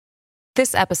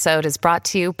This episode is brought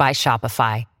to you by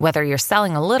Shopify. Whether you're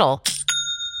selling a little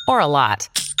or a lot,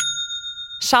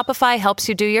 Shopify helps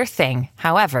you do your thing,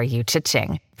 however you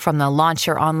cha-ching. From the launch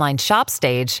your online shop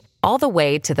stage, all the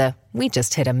way to the we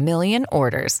just hit 1 million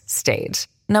orders stage.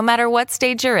 No matter what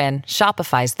stage you're in,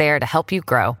 Shopify's there to help you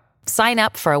grow. Sign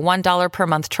up for a $1 per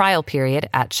month trial period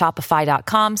at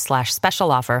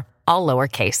shopify.com/special offer, all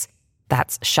lowercase.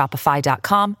 That's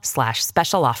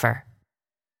shopify.com/special offer.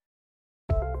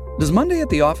 Does Monday at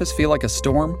the office feel like a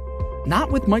storm?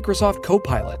 Not with Microsoft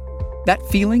Copilot. That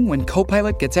feeling when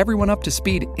Copilot gets everyone up to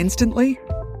speed instantly?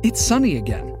 It's sunny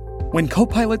again. When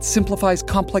Copilot simplifies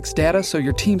complex data so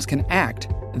your teams can act,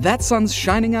 that sun's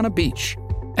shining on a beach.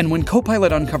 And when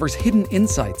Copilot uncovers hidden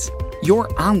insights, you're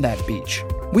on that beach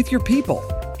with your people,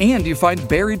 and you find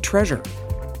buried treasure.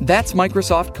 That's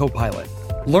Microsoft Copilot.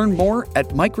 Learn more at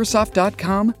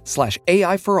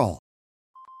Microsoft.com/AI for all.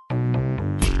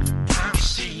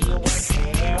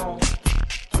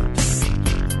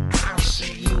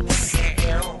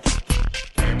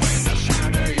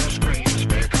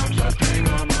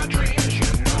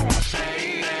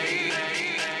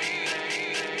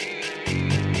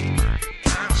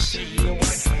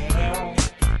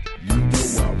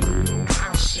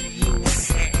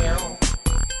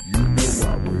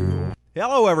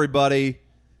 Hello, everybody.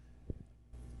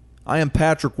 I am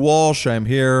Patrick Walsh. I'm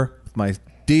here with my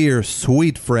dear,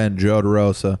 sweet friend, Joe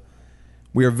DeRosa.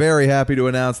 We are very happy to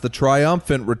announce the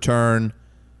triumphant return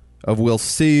of We'll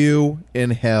See You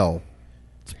in Hell.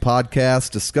 It's a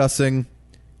podcast discussing,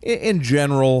 in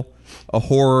general, a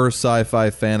horror,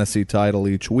 sci-fi, fantasy title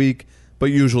each week,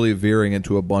 but usually veering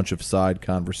into a bunch of side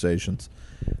conversations.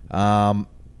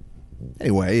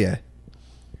 Anyway, yeah.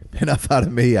 Enough out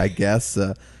of me, I guess,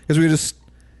 because we just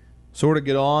sort of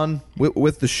get on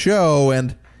with the show,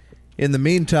 and in the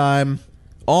meantime,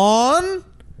 on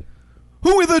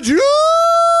Who With the Jew?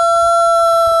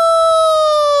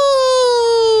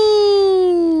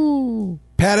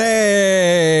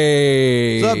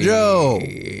 Patty! What's up, Joe?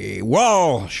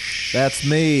 Walsh. That's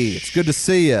me. It's good to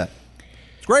see you.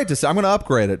 It's great to see. I'm going to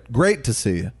upgrade it. Great to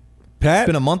see you. Pat? It's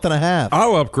been a month and a half.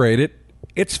 I'll upgrade it.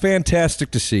 It's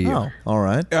fantastic to see you. Oh, all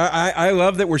right. I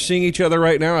love that we're seeing each other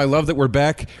right now. I love that we're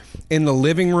back in the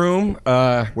living room.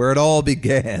 Where it all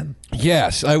began.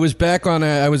 Yes, I was back on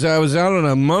I was out on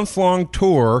a month-long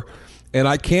tour, and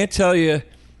I can't tell you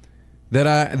that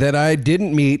I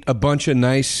didn't meet a bunch of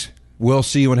nice We'll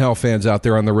See You in Hell fans out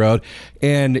there on the road.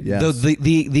 And yes.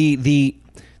 the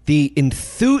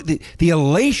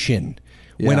elation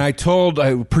when I told,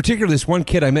 particularly this one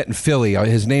kid I met in Philly,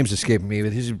 his name's escaping me,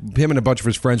 but him and a bunch of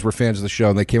his friends were fans of the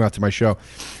show, and they came out to my show.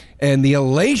 And the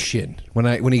elation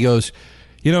when he goes,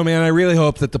 you know, man, I really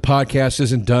hope that the podcast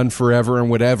isn't done forever and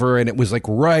whatever. And it was like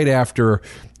right after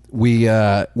we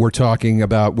were talking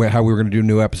about how we were going to do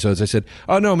new episodes. I said,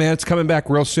 oh, no, man, it's coming back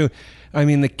real soon. I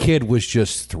mean, the kid was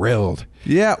just thrilled.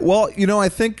 Yeah, well, you know, I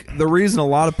think the reason a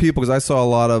lot of people, because I saw a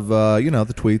lot of,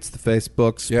 the tweets, the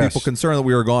Facebooks, Yes. people concerned that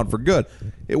we were gone for good.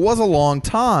 It was a long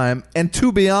time, and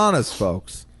to be honest,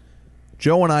 folks,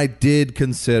 Joe and I did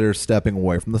consider stepping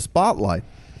away from the spotlight,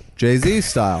 Jay-Z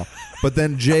style. But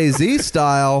then Jay-Z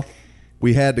style,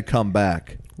 we had to come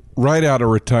back. Right out of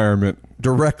retirement.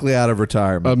 Directly out of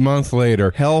retirement. A month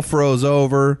later. Hell froze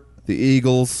over, the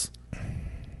Eagles,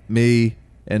 me,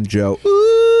 and Joe.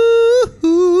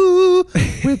 Ooh,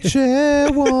 with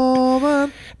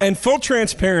Chairwoman. And full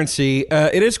transparency,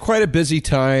 it is quite a busy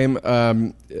time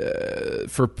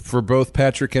for both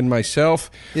Patrick and myself.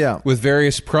 Yeah. With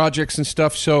various projects and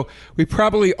stuff. So we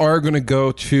probably are going to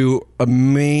go to a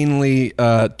mainly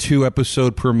 2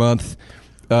 episode per month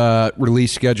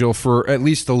release schedule for at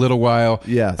least a little while.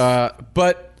 Yes.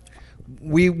 But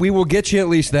we will get you at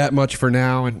least that much for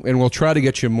now, and we'll try to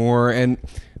get you more. And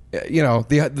you know,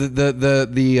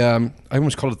 the I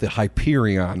almost called it the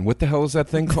Hyperion. What the hell is that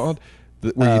thing called?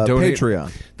 Where you donate?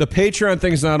 Patreon. The Patreon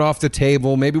thing's not off the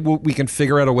table. Maybe we can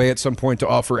figure out a way at some point to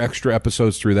offer extra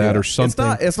episodes through that or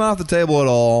something. It's not off the table at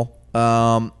all.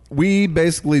 We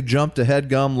basically jumped ahead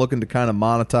gum looking to kind of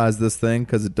monetize this thing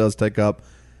because it does take up.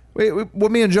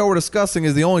 What me and Joe were discussing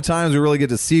is the only times we really get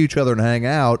to see each other and hang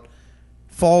out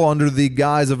fall under the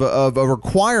guise of a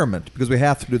requirement because we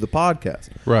have to do the podcast.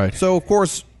 Right. So, of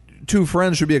course, two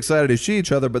friends should be excited to see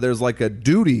each other, but there's like a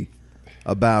duty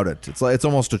about it. It's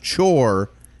almost a chore,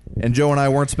 and Joe and I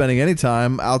weren't spending any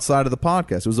time outside of the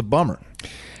podcast. It was a bummer.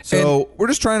 So we're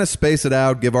just trying to space it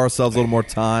out, give ourselves a little more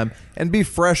time, and be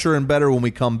fresher and better when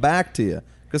we come back to you.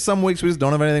 Because some weeks we just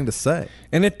don't have anything to say.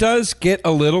 And it does get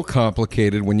a little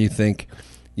complicated when you think,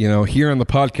 you know, here on the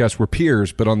podcast we're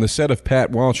peers, but on the set of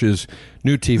Pat Walsh's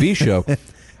new TV show,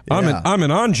 I'm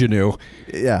an ingenue.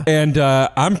 Yeah. And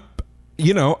I'm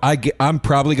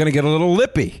probably going to get a little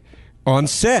lippy on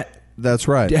set. That's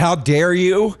right. How dare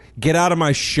you get out of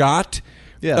my shot?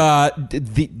 Yeah.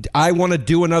 I want to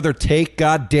do another take,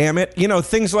 God damn it.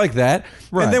 Things like that.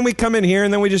 Right. And then we come in here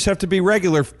and then we just have to be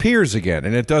regular peers again.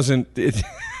 And it doesn't...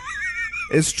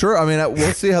 It's true. I mean,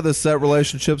 we'll see how this set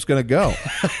relationship's going to go.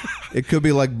 It could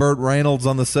be like Burt Reynolds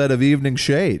on the set of Evening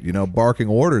Shade, barking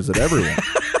orders at everyone.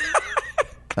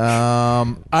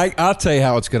 I'll tell you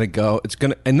how it's going to go. It's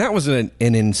going to, and that was an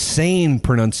insane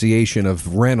pronunciation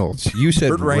of Reynolds. You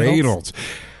said Reynolds.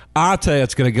 I'll tell you,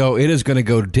 it's going to go. It is going to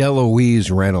go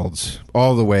DeLuise Reynolds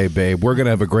all the way, babe. We're going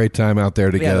to have a great time out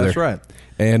there together. Yeah, that's right.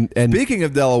 And speaking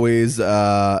of DeLuise,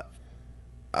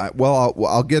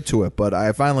 I'll get to it, but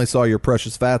I finally saw Your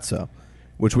Precious Fatso,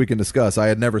 which we can discuss. I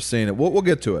had never seen it. We'll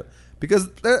get to it because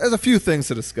there's a few things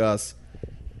to discuss.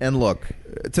 And look,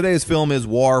 today's film is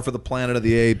War for the Planet of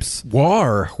the Apes.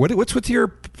 War? What's with your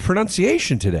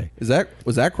pronunciation today? Was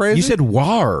that crazy? You said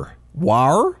war.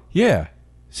 War? Yeah.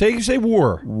 Say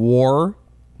war. War.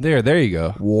 There you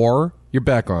go. War. You're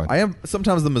back on. I am.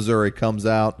 Sometimes the Missouri comes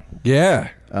out. Yeah.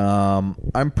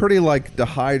 I'm pretty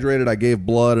dehydrated. I gave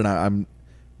blood, and I'm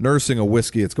nursing a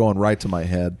whiskey. It's going right to my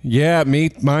head. Yeah,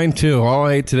 mine too. All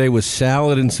I ate today was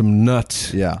salad and some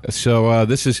nuts. Yeah. So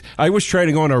I was trying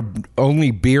to go on our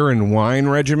only beer and wine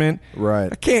regiment. Right.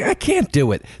 I can't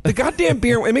do it. The goddamn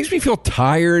beer, it makes me feel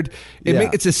tired.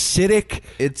 It's acidic.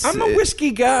 I'm a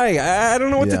whiskey guy. I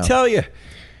don't know what to tell you.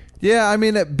 Yeah, I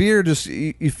mean that beer just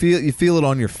you feel it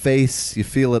on your face. You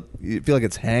feel it. You feel like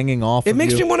it's hanging off. It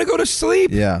makes me want to go to sleep.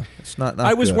 Yeah, it's not.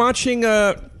 I was watching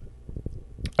a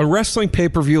wrestling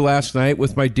pay-per-view last night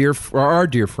with our dear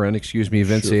friend,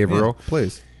 Vince Averill. Yeah,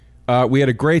 please. We had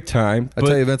a great time. I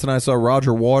tell you, Vince and I saw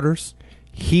Roger Waters.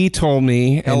 He told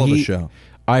me, hell of a show.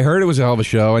 I heard it was a hell of a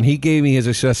show, and he gave me his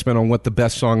assessment on what the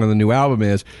best song on the new album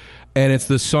is. And it's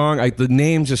the song.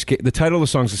 The title of the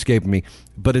song's escaping me,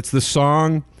 but it's the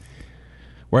song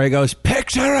where he goes,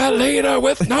 "Picture a leader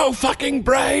with no fucking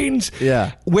brains."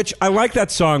 Yeah. Which I like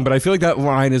that song, but I feel like that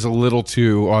line is a little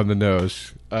too on the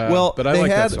nose. But I like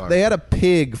that song. They had a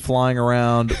pig flying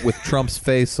around with Trump's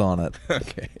face on it.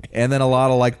 Okay. And then a lot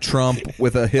of Trump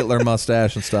with a Hitler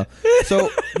mustache and stuff. So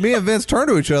me and Vince turned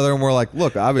to each other and we're like,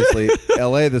 look, obviously,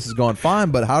 LA, this is going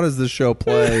fine, but how does this show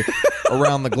play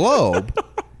around the globe?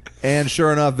 And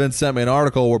sure enough, Vince sent me an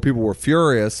article where people were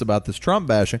furious about this Trump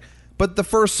bashing. But the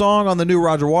first song on the new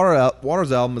Roger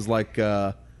Waters album is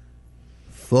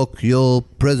 "Fuck your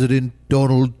President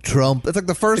Donald Trump." It's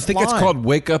the first line. I think it's called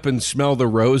 "Wake Up and Smell the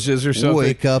Roses" or something.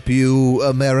 Wake up, you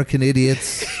American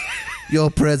idiots. Your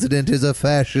president is a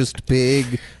fascist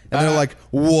pig. And they're like,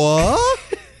 what?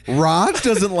 Raj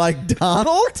doesn't like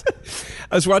Donald?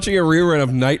 I was watching a rerun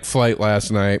of Night Flight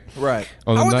last night. Right.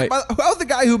 How's the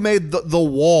guy who made the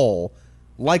Wall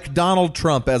like Donald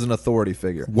Trump as an authority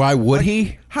figure? Why would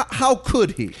he? How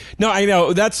could he? No, I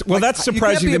know. That's surprising you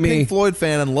can't be to me. a Pink Floyd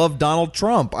fan and love Donald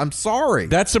Trump. I'm sorry.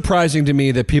 That's surprising to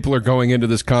me that people are going into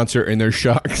this concert and they're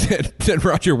shocked that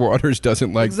Roger Waters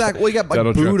doesn't like. Exactly. Well, he got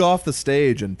Donald booed Trump. off the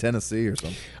stage in Tennessee or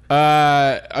something.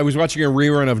 I was watching a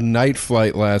rerun of Night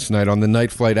Flight last night on the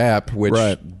Night Flight app, which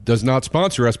does not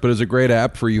sponsor us, but is a great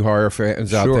app for you horror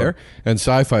fans out there and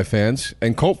sci-fi fans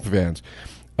and cult fans.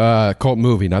 Cult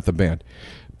movie, not the band.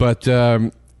 But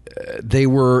I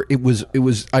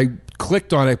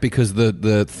clicked on it because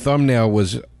the thumbnail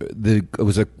was a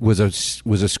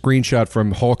screenshot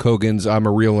from Hulk Hogan's "I'm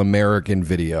a Real American"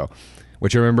 video,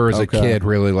 which I remember as a kid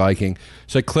really liking.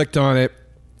 So I clicked on it,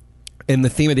 and the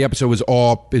theme of the episode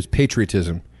is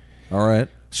patriotism. All right.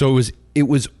 So it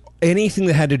was anything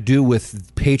that had to do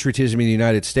with patriotism in the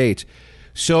United States.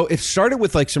 So it started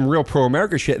with some real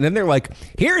pro-America shit, and then they're like,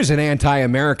 here's an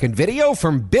anti-American video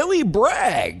from Billy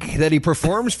Bragg that he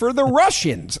performs for the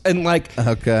Russians. And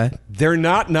they're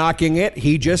not knocking it.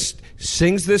 He just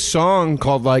sings this song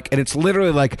called and it's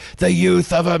literally the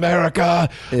youth of America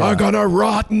are gonna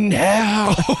rot in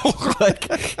hell.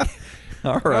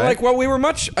 All right.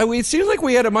 It seems like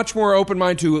we had a much more open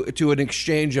mind to an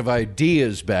exchange of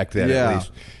ideas back then, at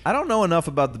least. I don't know enough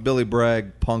about the Billy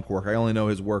Bragg punk work. I only know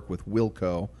his work with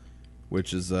Wilco,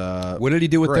 which is what did he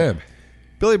do with them?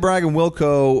 Billy Bragg and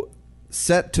Wilco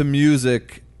set to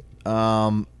music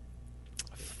the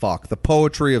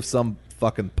poetry of some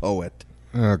fucking poet.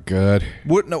 Oh god.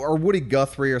 Or Woody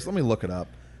Guthrie let me look it up.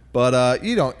 But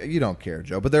you don't care,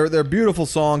 Joe. But they're beautiful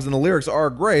songs, and the lyrics are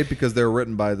great because they're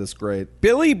written by this great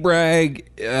Billy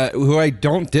Bragg, who I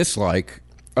don't dislike,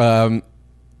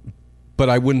 but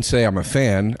I wouldn't say I'm a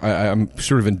fan. I'm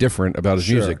sort of indifferent about his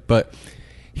music. But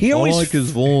he always I like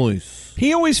his voice.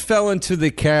 He always fell into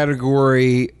the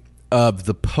category of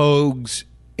the Pogues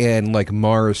and like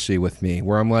Morrissey with me,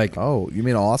 where I'm like, Oh, you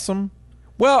mean awesome?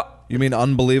 well, You mean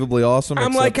unbelievably awesome?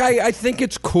 I'm except- like, I think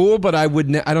it's cool, but I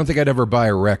don't think I'd ever buy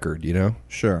a record, you know?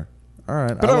 Sure. All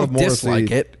right. But I don't dislike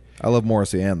it. I love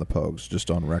Morrissey and the Pogues, just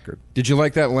on record. Did you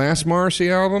like that last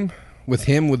Morrissey album with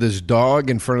him with his dog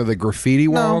in front of the graffiti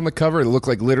wall No. on the cover? It looked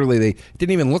like literally it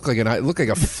didn't even look like it looked like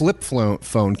a flip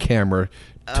phone camera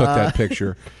took that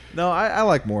picture. No, I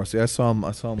like Morrissey. I saw him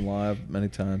live many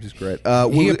times. He's great.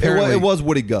 Apparently- it was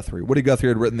Woody Guthrie. Woody Guthrie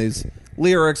had written these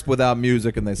lyrics without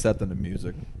music, and they set them to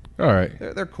music. All right.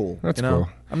 They're cool. That's you know? cool.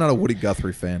 I'm not a Woody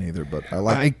Guthrie fan either, but I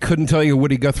like. I couldn't tell you a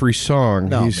Woody Guthrie song.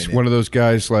 No, He's me neither. one of those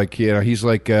guys like, he's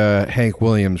like Hank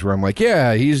Williams, where I'm like,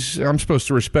 yeah, I'm supposed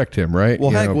to respect him, right?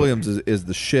 Well, You Hank know, but- Williams is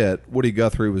the shit. Woody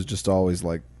Guthrie was just always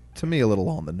like, to me, a little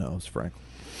on the nose, frankly.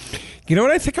 You know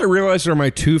what I think I realized are my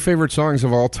two favorite songs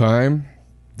of all time?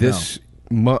 This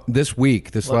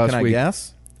week, this Well, last can I week.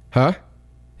 guess? Huh?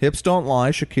 Hips Don't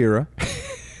Lie, Shakira.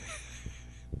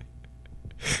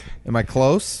 Am I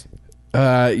close?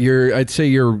 I'd say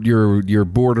you're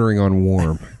bordering on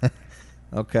warm.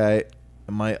 Okay.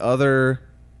 My other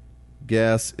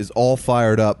guess is All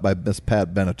Fired Up by Miss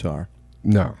Pat Benatar.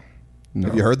 No.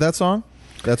 Have you heard that song?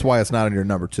 That's why it's not in your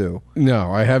number 2.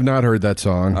 No, I have not heard that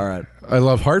song. All right. I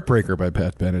love Heartbreaker by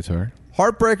Pat Benatar.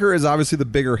 Heartbreaker is obviously the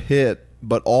bigger hit,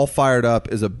 but All Fired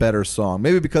Up is a better song.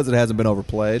 Maybe because it hasn't been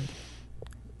overplayed.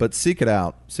 But seek it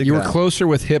out. You were closer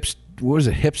with Hips. What was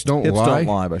it? Hips Don't Hips Lie?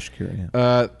 Don't Lie by Shakira.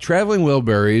 Yeah. Traveling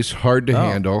Wilburys, Hard to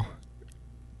Handle.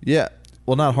 Yeah.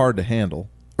 Well, not hard to handle.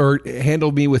 Or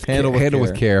Handle with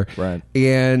Care. Right.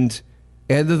 And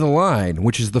End of the Line,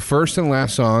 which is the first and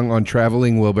last song on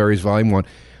Traveling Wilburys Volume 1.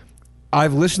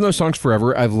 I've listened to those songs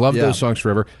forever. I've loved Yeah. those songs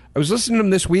forever. I was listening to them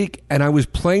this week, and I was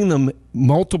playing them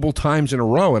multiple times in a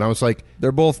row, and I was like,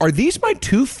 They're both are these my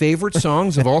two favorite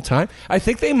songs of all time? I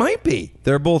think they might be.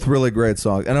 They're both really great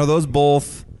songs. And are those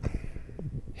both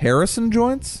Harrison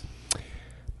joints?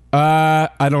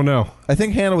 I don't know. I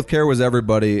think Handle with Care was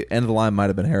everybody. End of the Line might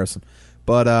have been Harrison.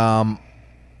 But,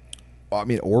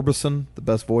 Orbison, the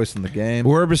best voice in the game.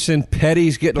 Orbison,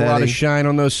 Petty's getting a lot of Petty. shine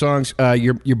on those songs.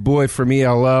 Your boy from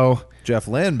ELO Jeff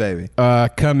Lynne, baby.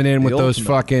 coming in with those ultimate.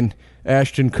 fucking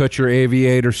Ashton Kutcher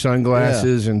aviator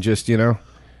sunglasses and just, just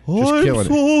killing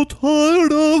it.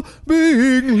 tired of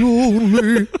being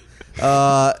lonely.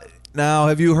 Now,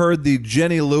 have you heard the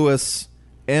Jenny Lewis,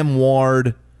 M.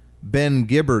 Ward, Ben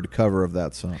Gibbard cover of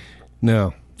that song?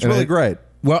 No. It's really great.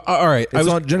 Well, all right. It's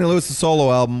on Jenny Lewis'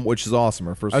 solo album, which is awesome.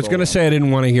 Her first. I was going to say I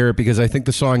didn't want to hear it because I think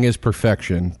the song is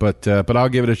perfection, but I'll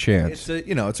give it a chance.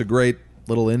 it's a great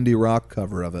little indie rock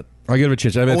cover of it. I'll give it a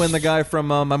chance. Oh, and the guy from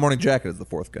My Morning Jacket is the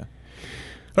fourth guy.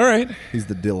 All right. He's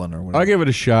the Dylan or whatever. I'll give it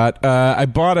a shot. I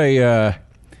bought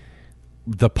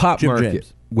the Pop Jim Market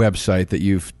James. website that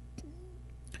you've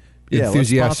Yeah, let's sponsor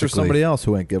enthusiastically. somebody else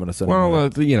who ain't giving us any Well,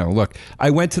 money. look,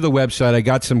 I went to the website. I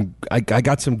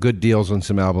got some good deals on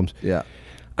some albums. Yeah.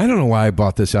 I don't know why I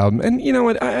bought this album, and you know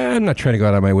what? I'm not trying to go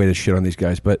out of my way to shit on these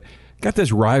guys, but got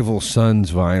this Rival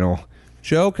Sons vinyl.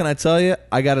 Joe, can I tell you?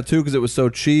 I got it too because it was so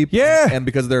cheap. Yeah. And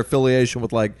because of their affiliation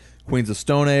with like Queens of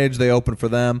Stone Age, they opened for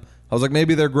them. I was like,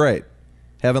 maybe they're great.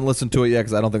 Haven't listened to it yet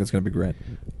because I don't think it's going to be great.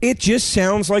 It just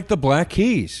sounds like the Black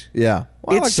Keys. Yeah.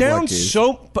 Well, I It like the Black sounds Keys.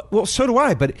 so do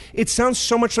I, but it sounds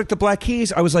so much like the Black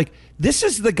Keys. I was like, this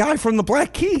is the guy from the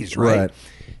Black Keys, right? Right.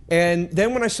 And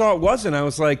then when I saw it wasn't, I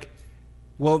was like,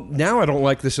 well, now I don't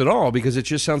like this at all because it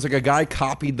just sounds like a guy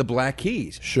copied the Black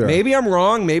Keys. Sure. Maybe I'm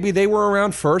wrong. Maybe they were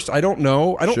around first. I don't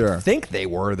know. I don't Sure. think they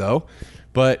were, though.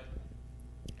 But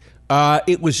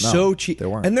it was so cheap. they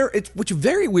weren't. And what's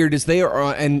very weird is they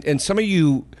are, and some of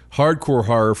you hardcore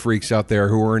horror freaks out there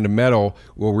who are into metal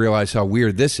will realize how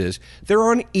weird this is. They're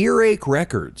on Earache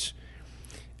Records.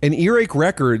 And Earache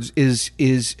Records is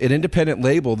an independent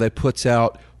label that puts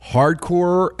out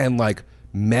hardcore and like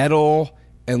metal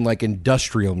and like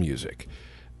industrial music.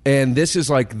 And this is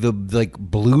like the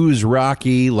blues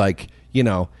rocky, like,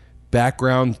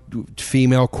 background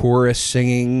female chorus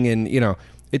singing, and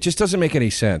it just doesn't make any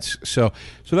sense. So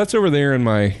that's over there in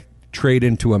my trade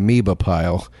into amoeba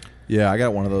pile. Yeah, I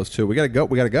got one of those too. We got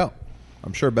to go.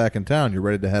 I'm sure back in town you're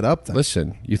ready to head up then.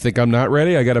 Listen, you think I'm not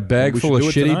ready? I got a bag We full of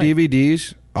should do it shitty tonight.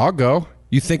 DVDs. I'll go.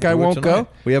 You think I Do it won't tonight. go?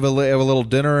 We have a little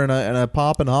dinner and a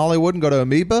pop in Hollywood and go to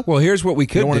Amoeba? Well, here's what we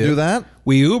could You want to do that?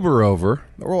 We Uber over,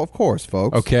 Well, of course,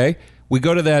 folks. okay? We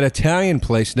go to that Italian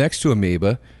place next to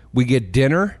Amoeba. We get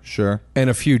dinner Sure. and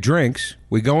a few drinks.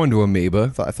 We go into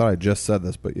Amoeba. I thought I just said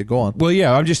this, but you go on. Well,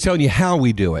 yeah, I'm just telling you how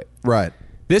we do it. Right.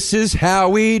 This is how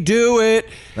we do it.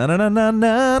 No. Then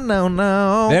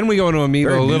we go into Amiibo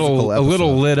Very a musical little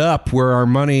episode. lit up, where our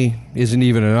money isn't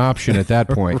even an option at that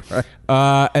point.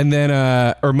 And then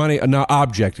or money, no,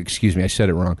 object. Excuse me, I said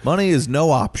it wrong. Money is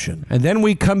no option. And then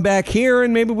we come back here,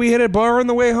 and maybe we hit a bar on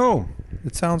the way home.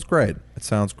 It sounds great.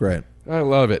 I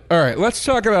love it. All right, let's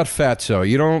talk about Fatso.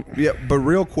 You don't. Yeah, but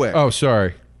real quick. Oh,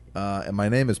 sorry. And my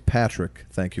name is Patrick.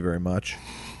 Thank you very much.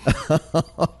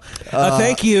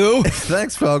 Thank you.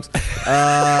 Thanks, folks.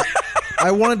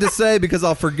 I wanted to say, because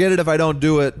I'll forget it if I don't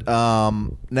do it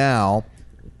now,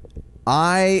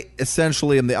 I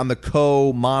essentially I'm the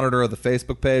co-monitor of the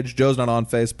Facebook page. Joe's not on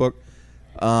Facebook,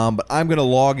 but I'm going to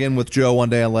log in with Joe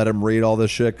one day and let him read all this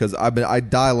shit, because I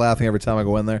die laughing every time I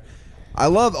go in there. I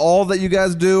love all that you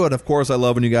guys do, and of course I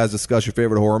love when you guys discuss your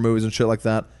favorite horror movies and shit like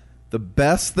that. The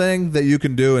best thing that you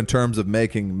can do in terms of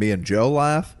making me and Joe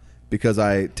laugh, because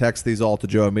I text these all to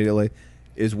Joe immediately,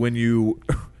 is when you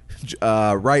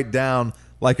write down,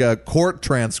 like a court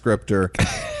transcriptor,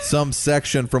 some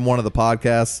section from one of the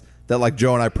podcasts that, like,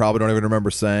 Joe and I probably don't even remember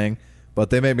saying, but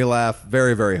they made me laugh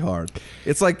very, very hard.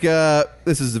 It's like,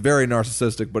 this is very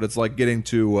narcissistic, but it's like getting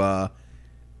to,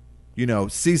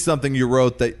 see something you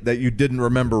wrote that you didn't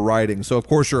remember writing. So, of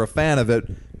course, you're a fan of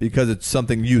it because it's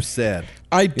something you said.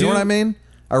 I do. You know what I mean?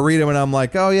 I read them and I'm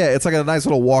like, oh, yeah, it's like a nice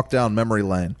little walk down memory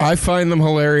lane. I find them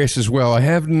hilarious as well. I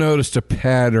have noticed a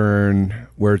pattern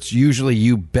where it's usually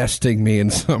you besting me in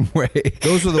some way.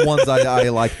 Those are the ones I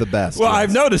like the best. Well, yes.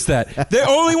 I've noticed that. The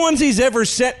only ones he's ever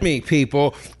sent me,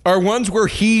 people, are ones where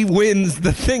he wins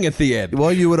the thing at the end.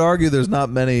 Well, you would argue there's not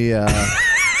many of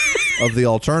the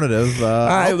alternative.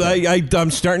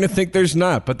 I'm starting to think there's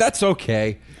not, but that's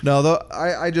okay. No, though,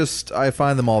 I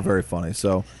find them all very funny.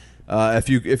 So if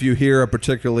you hear a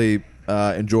particularly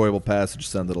enjoyable passage,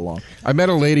 send it along. I met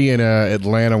a lady in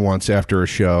Atlanta once after a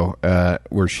show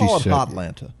where she Call it said,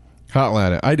 Hotlanta.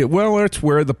 Hotlanta. I did. Well, it's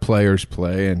where the players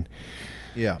play, and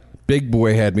Yeah. Big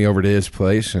Boy had me over to his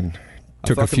place and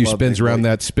took a fucking few love spins Big around Boy.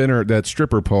 that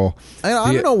stripper pole. I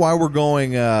don't know why we're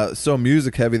going so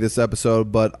music heavy this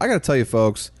episode, but I got to tell you,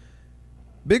 folks,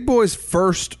 Big Boy's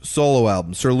first solo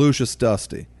album, Sir Lucius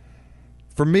Dusty,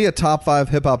 for me, a top 5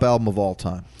 hip hop album of all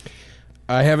time.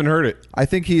 I haven't heard it. I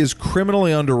think he is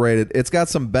criminally underrated. It's got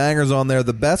some bangers on there,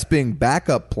 the best being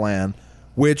Backup Plan,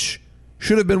 which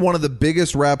should have been one of the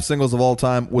biggest rap singles of all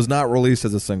time, was not released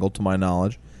as a single, to my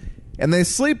knowledge. And they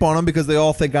sleep on him because they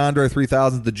all think Andre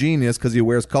 3000 is the genius because he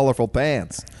wears colorful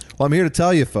pants. Well, I'm here to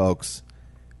tell you, folks,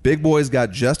 Big Boy's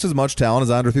got just as much talent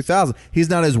as Andre 3000. He's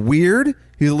not as weird.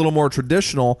 He's a little more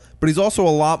traditional, but he's also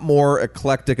a lot more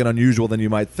eclectic and unusual than you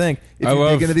might think if you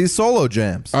dig into these solo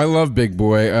jams. I love Big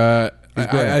Boy.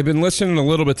 I've been listening a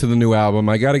little bit to the new album.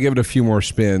 I got to give it a few more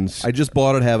spins. I just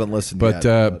bought it, haven't listened but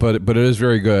yet. but it is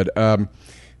very good. But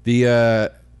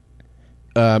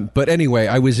anyway,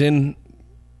 I was in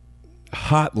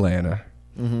Hotlanta,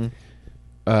 and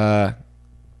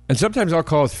sometimes I'll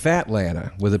call it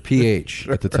Fatlanta with a PH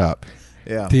at the top.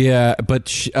 Yeah.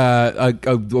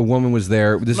 A woman was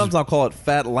there. Sometimes I'll call it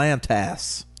Fat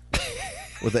Lantass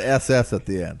with the SS at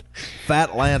the end. Fat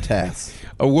Lantass.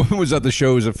 A woman was at the show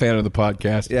who was a fan of the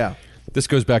podcast. Yeah. This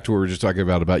goes back to what we were just talking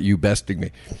about you besting me.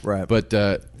 Right. But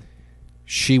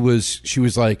she was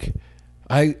like,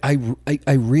 I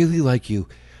really like you,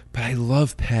 but I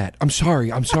love Pat. I'm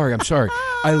sorry.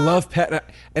 I love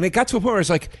Pat. And it got to a point where it's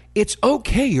like, it's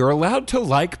okay. You're allowed to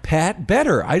like Pat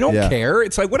better. I don't care.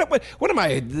 It's like, what am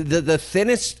I, the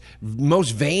thinnest,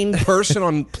 most vain person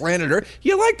on planet Earth?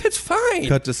 You like Pat's fine.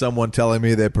 Cut to someone telling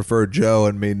me they prefer Joe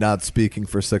and me not speaking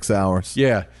for 6 hours.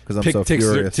 Yeah. Because I'm so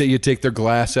furious. You take their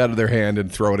glass out of their hand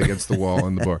and throw it against the wall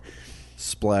in the bar.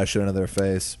 Splash it into their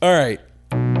face. All right.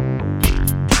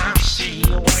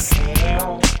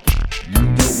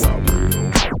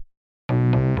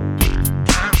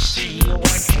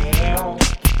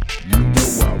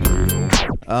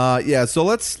 So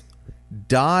let's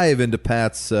dive into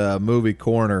Pat's movie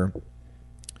corner,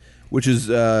 which is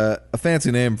a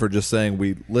fancy name for just saying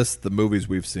we list the movies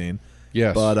we've seen.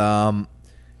 Yes. But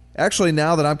actually,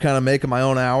 now that I'm kind of making my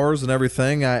own hours and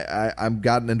everything, I'm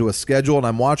gotten into a schedule and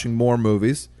I'm watching more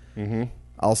movies. Mm-hmm.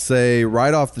 I'll say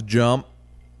right off the jump,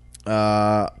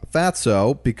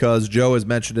 Fatso, because Joe has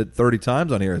mentioned it 30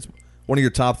 times on here. It's one of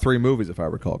your top 3 movies, if I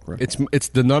recall correctly. It's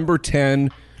the number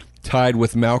 10, tied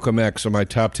with Malcolm X on my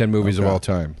top 10 movies of all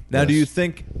time. Now, do you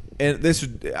think, and this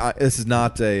is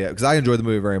not a, because I enjoy the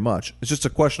movie very much. It's just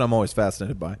a question I'm always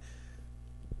fascinated by.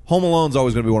 Home Alone's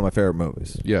always going to be one of my favorite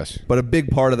movies. Yes. But a big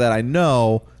part of that I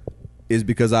know is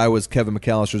because I was Kevin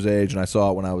McAllister's age and I saw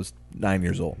it when I was 9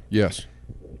 years old. Yes.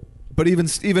 But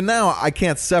even now, I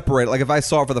can't separate. Like, if I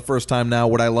saw it for the first time now,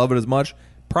 would I love it as much?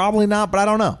 Probably not, but I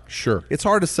don't know. Sure. It's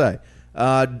hard to say.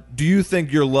 Do you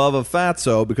think your love of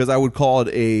Fatso, because I would call it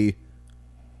a,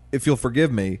 if you'll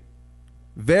forgive me,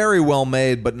 very well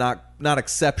made but not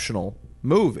exceptional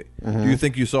movie. Do you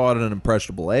think you saw it at an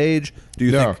impressionable age? Do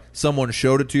you think someone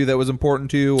showed it to you that was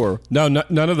important to you? Or No,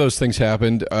 none of those things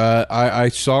happened. I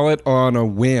saw it on a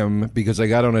whim because I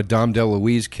got on a Dom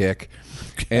DeLuise kick,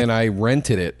 and I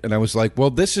rented it. And I was like, well,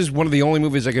 this is one of the only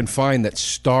movies I can find that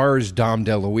stars Dom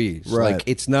DeLuise. Right. Like,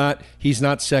 he's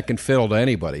not second fiddle to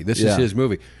anybody. This is his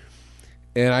movie.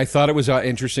 And I thought it was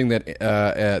interesting that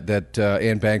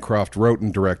Anne Bancroft wrote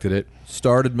and directed it.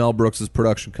 started Mel Brooks'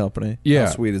 production company. Yeah.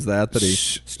 How sweet is that he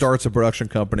starts a production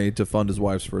company to fund his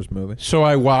wife's first movie? So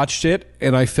I watched it,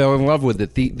 and I fell in love with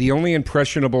it. The only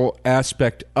impressionable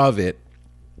aspect of it,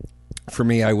 for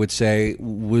me, I would say,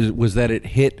 was that it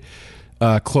hit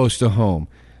close to home.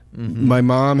 Mm-hmm. My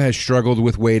mom has struggled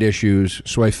with weight issues,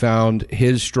 so I found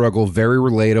his struggle very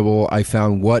relatable. I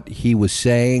found what he was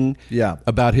saying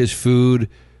about his food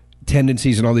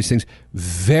tendencies and all these things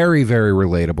very, very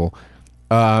relatable.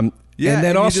 And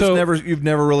then also, you've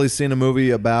never really seen a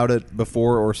movie about it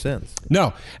before or since.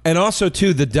 No, and also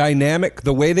too the dynamic,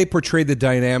 the way they portrayed the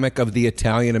dynamic of the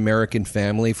Italian American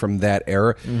family from that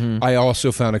era, I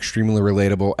also found extremely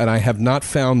relatable, and I have not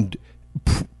found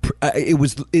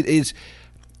it is.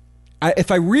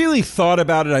 If I really thought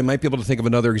about it, I might be able to think of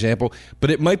another example, but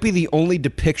it might be the only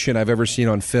depiction I've ever seen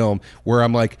on film where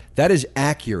I'm like, that is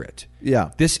accurate.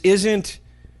 Yeah. This isn't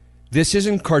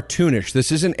cartoonish.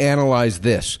 This isn't analyze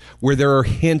this, where there are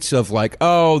hints of like,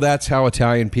 oh, that's how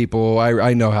Italian people,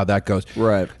 I know how that goes.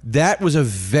 Right. That was a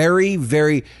very,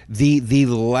 very, the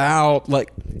loud,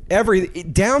 like,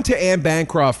 down to Anne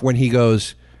Bancroft when he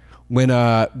goes, when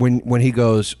he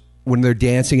goes, when they're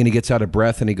dancing and he gets out of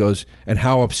breath and he goes, and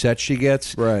how upset she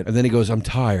gets. Right. And then he goes, I'm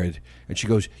tired. And she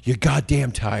goes, you're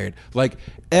goddamn tired. Like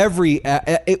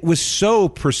it was so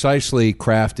precisely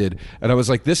crafted. And I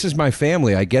was like, this is my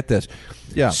family. I get this.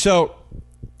 Yeah. So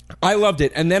I loved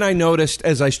it. And then I noticed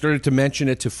as I started to mention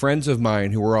it to friends of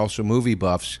mine who were also movie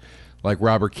buffs, like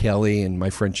Robert Kelly and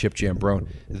my friend Chip Jambrone,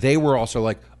 they were also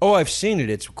like, oh, I've seen it.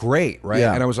 It's great. Right.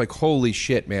 Yeah. And I was like, holy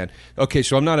shit, man. Okay.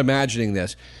 So I'm not imagining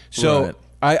this. So right.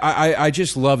 I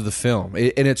just love the film,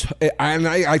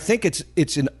 I think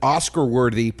it's an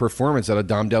Oscar-worthy performance out of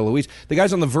Dom DeLuise. The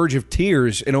guy's on the verge of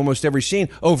tears in almost every scene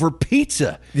over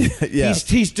pizza. Yeah.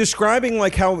 He's describing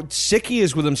like how sick he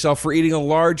is with himself for eating a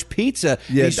large pizza.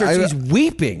 Yeah, he's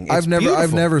weeping. It's I've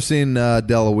beautiful. never seen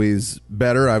DeLuise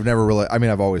better.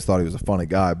 I've always thought he was a funny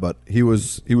guy, but he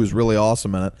was really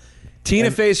awesome in it.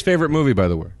 Tina Fey's favorite movie, by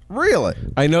the way. Really?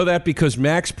 I know that because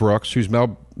Max Brooks, who's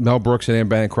Mel Brooks and Anne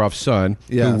Bancroft's son,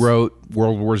 yes, who wrote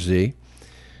World War Z,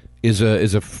 is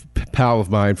a pal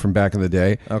of mine from back in the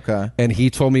day. Okay. And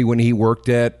he told me when he worked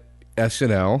at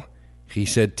SNL, he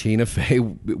said Tina Fey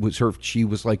she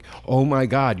was like, oh my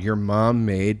God, your mom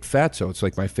made Fatso. It's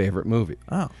like my favorite movie.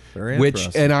 Oh, very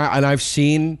interesting. And I've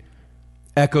seen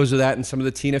echoes of that in some of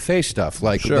the Tina Fey stuff,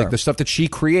 like the stuff that she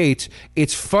creates.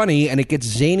 It's funny and it gets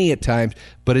zany at times,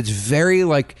 but it's very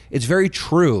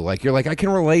true. Like you're like, I can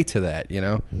relate to that, you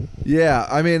know? Yeah,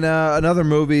 I mean, another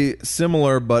movie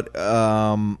similar, but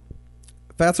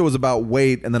Fatso was about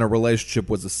weight, and then a relationship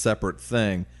was a separate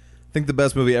thing. I think the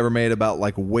best movie ever made about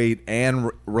like weight and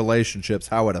relationships,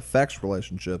 how it affects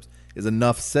relationships, is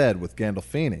Enough Said with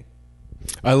Gandolfini.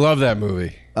 I love that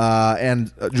movie.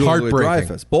 And Julia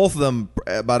Louis-Dreyfus. Both of them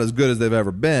about as good as they've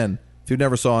ever been. If you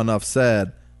never saw Enough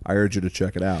Said, I urge you to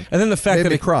check it out. And then the fact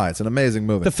that it cry. It's an amazing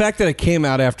movie. The fact that it came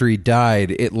out after he died,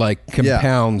 it like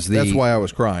compounds the. That's why I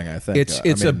was crying. I think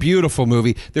it's a beautiful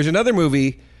movie. There's another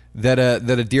movie that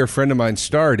a dear friend of mine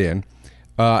starred in.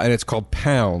 And it's called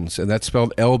Pounds, and that's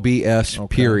spelled LBS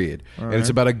period. All and it's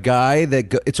about a guy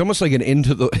it's almost like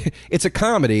it's a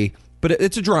comedy, but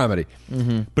it's a dramedy.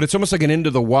 Mm-hmm. But it's almost like an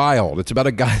Into the Wild. It's about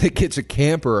a guy that gets a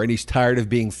camper and he's tired of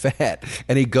being fat,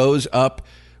 and he goes up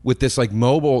with this like this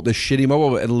shitty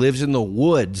mobile, and lives in the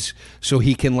woods so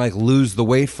he can like lose the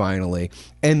weight finally.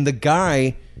 And the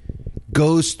guy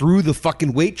goes through the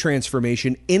fucking weight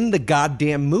transformation in the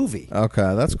goddamn movie.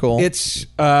 Okay, that's cool. It's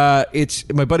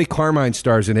my buddy Carmine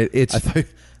stars in it. I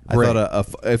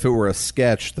thought if it were a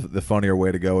sketch, the funnier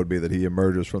way to go would be that he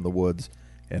emerges from the woods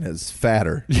and is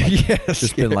fatter.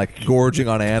 Just been like gorging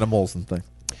on animals and things.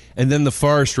 And then the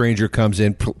forest ranger comes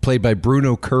in, played by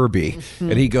Bruno Kirby,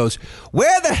 and he goes,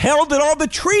 "Where the hell did all the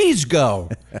trees go?"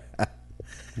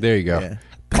 There you go. Yeah.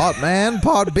 Pot man,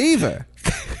 pot beaver.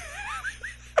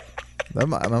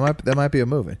 That might be a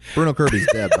movie. Bruno Kirby's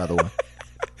dead, by the way.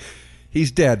 He's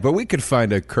dead, but we could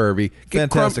find a Kirby.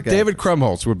 Fantastic David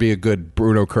Krumholtz would be a good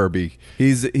Bruno Kirby.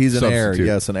 He's an heir, substitute.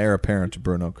 yes, an heir apparent to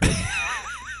Bruno Kirby.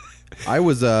 I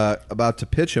was about to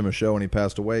pitch him a show when he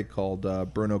passed away called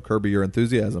Bruno Kirby, Your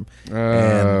Enthusiasm.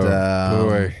 Oh,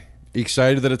 boy.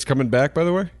 Excited that it's coming back, by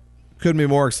the way? Couldn't be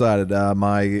more excited.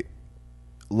 My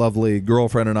lovely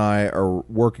girlfriend and I are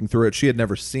working through it. She had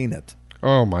never seen it.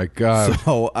 Oh, my God.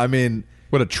 So, I mean...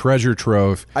 What a treasure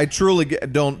trove. I truly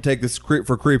don't take this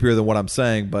for creepier than what I'm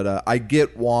saying, but I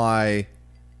get why,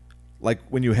 like,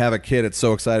 when you have a kid, it's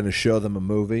so exciting to show them a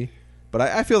movie. But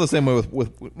I feel the same way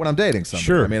with when I'm dating somebody.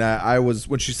 Sure. I mean, I was,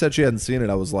 when she said she hadn't seen it,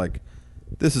 I was like,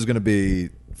 this is going to be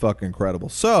fucking incredible.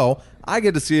 So I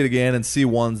get to see it again and see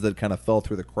ones that kind of fell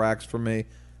through the cracks for me.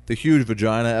 The huge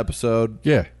vagina episode.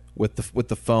 Yeah. With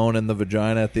the phone and the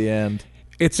vagina at the end.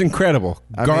 It's incredible.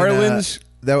 Garland's...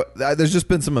 there's just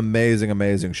been some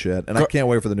amazing shit, and I can't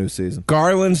wait for the new season.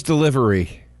 Garland's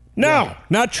delivery. No,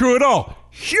 not true at all.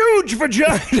 Huge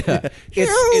vagina.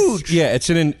 Huge. It's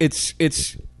an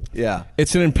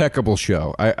impeccable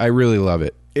show. I really love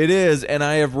it. It is, and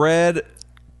I have read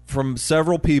from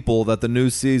several people that the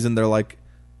new season, they're like,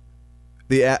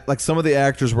 some of the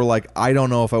actors were like, I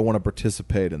don't know if I want to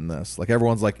participate in this. Like,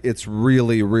 everyone's like, it's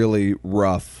really, really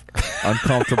rough,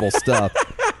 uncomfortable stuff.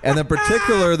 And in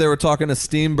particular, they were talking to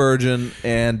Steenburgen,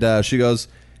 and she goes,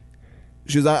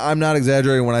 I'm not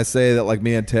exaggerating when I say that, like,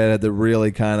 me and Ted had to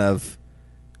really kind of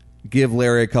give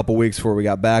Larry a couple weeks before we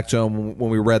got back to him when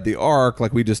we read the arc.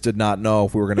 Like, we just did not know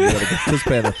if we were going to be able to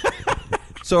participate in it.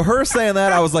 So her saying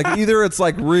that, I was like, either it's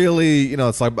like really,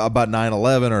 it's like about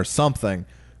 9/11 or something.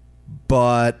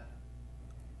 But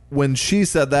when she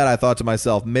said that, I thought to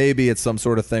myself, maybe it's some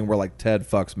sort of thing where, like, Ted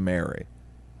fucks Mary.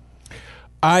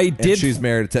 She's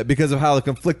married to Ted because of how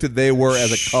conflicted they were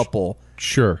as a couple.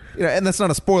 Sure. And that's not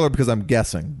a spoiler because I'm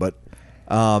guessing, but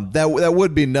that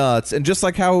would be nuts. And just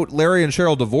like how Larry and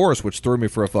Cheryl divorced, which threw me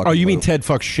for a fucking Oh, you mean loop. Ted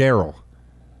fucks Cheryl?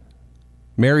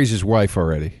 Mary's his wife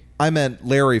already. I meant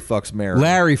Larry fucks Mary.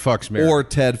 Larry fucks Mary. Or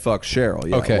Ted fucks Cheryl.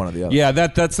 Yeah, okay. One or the other. Yeah,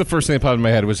 that's the first thing that popped in my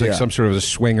head. It was like some sort of a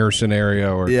swinger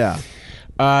scenario. Or Yeah.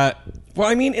 Well,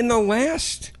 I mean, in the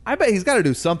last... I bet he's got to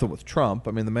do something with Trump.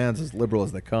 I mean, the man's as liberal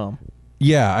as they come.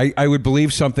 Yeah, I would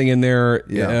believe something in there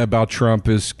about Trump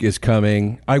is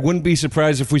coming. I wouldn't be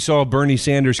surprised if we saw a Bernie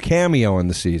Sanders cameo in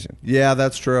the season. Yeah,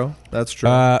 that's true. That's true.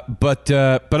 But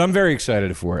I'm very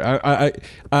excited for it.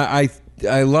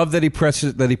 I love that he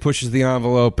pushes the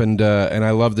envelope, and I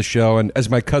love the show. And as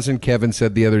my cousin Kevin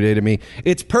said the other day to me,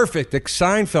 it's perfect. It's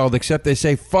Seinfeld, except they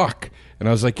say fuck. And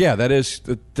I was like, yeah,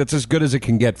 that's as good as it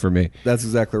can get for me. That's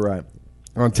exactly right.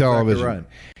 On television. Exactly right.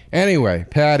 Anyway,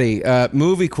 Patty,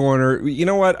 movie corner. You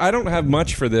know what? I don't have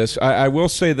much for this. I will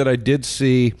say that I did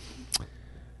see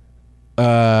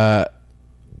Pirates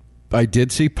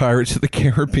of the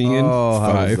Caribbean 5.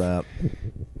 How was that?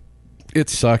 It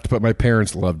sucked, but my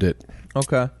parents loved it.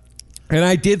 Okay. And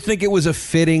I did think it was a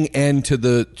fitting end to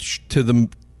the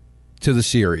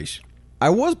series. I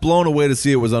was blown away to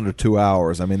see it was under 2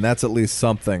 hours. I mean, that's at least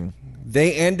something.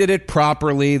 They ended it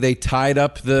properly. They tied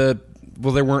up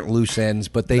well, there weren't loose ends,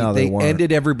 but they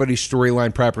ended everybody's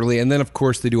storyline properly. And then, of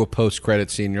course, they do a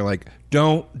post-credit scene. You're like,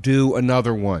 don't do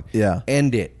another one. Yeah.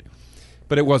 End it.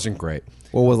 But it wasn't great.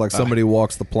 What was like somebody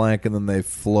walks the plank and then they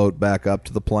float back up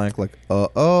to the plank like,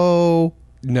 uh-oh.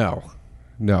 No.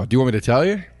 Do you want me to tell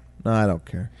you? No, I don't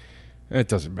care. It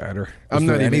doesn't matter. Was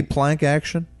there any plank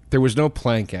action? There was no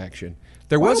plank action.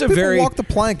 There Why was don't a people very walk the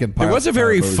plank in Pirates. There was a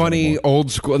very Pirates funny anymore?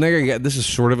 old school. And this is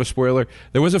sort of a spoiler.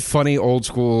 There was a funny old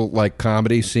school like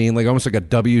comedy scene, like almost like a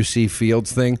W.C.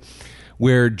 Fields thing,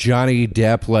 where Johnny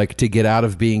Depp, like to get out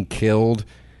of being killed,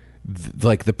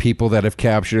 like the people that have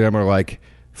captured him are like,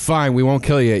 fine, we won't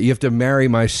kill you. You have to marry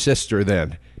my sister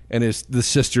then. And the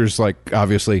sister's like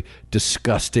obviously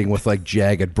disgusting with like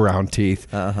jagged brown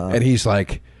teeth, and he's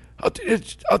like,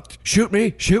 shoot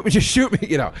me, just shoot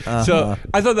me, So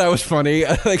I thought that was funny,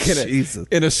 like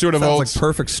in a sort of Sounds old, like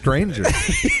Perfect Stranger.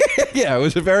 yeah, it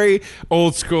was a very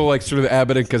old school, like sort of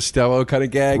Abbott and Costello kind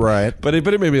of gag, right? But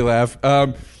it made me laugh.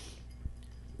 But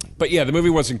yeah, the movie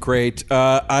wasn't great.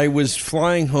 I was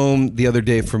flying home the other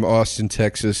day from Austin,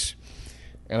 Texas,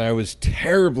 and I was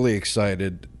terribly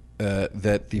excited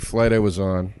that the flight I was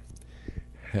on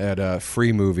had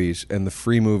free movies, and the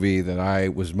free movie that I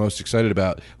was most excited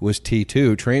about was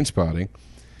T2, Trainspotting.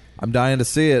 I'm dying to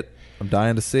see it.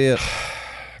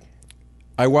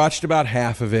 I watched about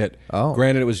half of it. Oh.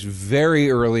 Granted, it was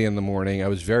very early in the morning. I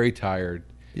was very tired.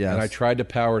 Yes. And I tried to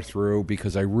power through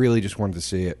because I really just wanted to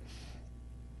see it.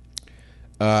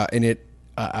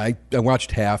 I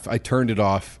watched half. I turned it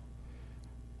off.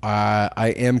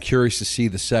 I am curious to see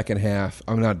the second half.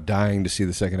 I'm not dying to see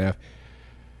the second half.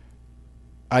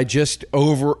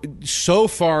 So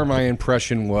far my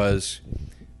impression was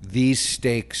these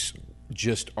stakes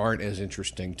just aren't as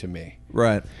interesting to me.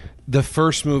 Right. The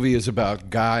first movie is about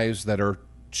guys that are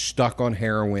stuck on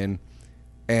heroin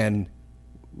and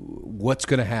what's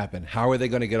going to happen. How are they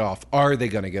going to get off? Are they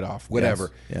going to get off?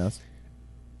 Whatever. Yes.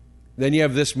 Then you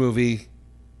have this movie.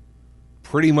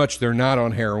 Pretty much they're not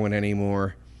on heroin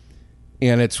anymore.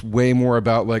 And it's way more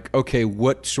about like, okay,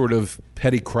 what sort of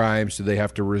petty crimes do they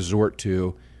have to resort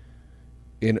to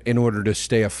in order to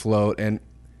stay afloat? And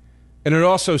it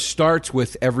also starts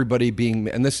with everybody being,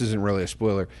 and this isn't really a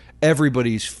spoiler,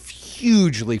 everybody's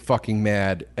hugely fucking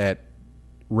mad at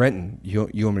Renton,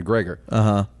 Ewan McGregor.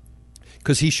 Uh-huh.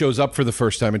 Because he shows up for the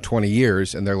first time in 20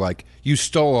 years, and they're like, you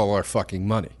stole all our fucking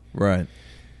money. Right.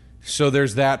 So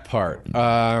there's that part.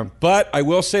 But I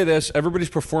will say this, everybody's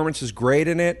performance is great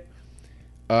in it.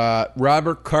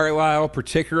 Robert Carlyle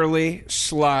particularly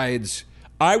slides.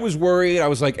 I was worried. I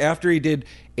was like, after he did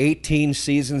 18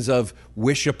 seasons of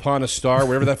Wish Upon a Star,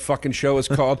 whatever that fucking show is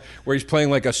called, where he's playing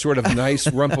like a sort of nice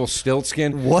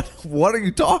Rumpelstiltskin. What are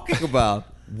you talking about?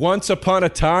 Once Upon a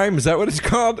Time, is that what it's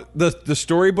called? The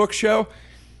storybook show?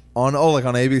 Like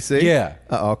on ABC? Yeah.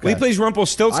 Okay. Well, he plays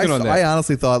Rumpelstiltskin on that. I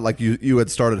honestly thought like you had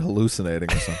started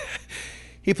hallucinating or something.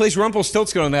 He plays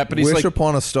Rumpelstiltskin on that, but he's Wish like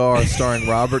Upon a Star starring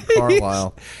Robert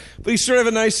Carlyle. But he's sort of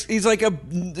a nice, he's like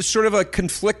a sort of a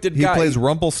conflicted guy. He plays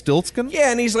Rumpelstiltskin? Yeah,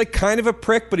 and he's like kind of a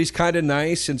prick, but he's kind of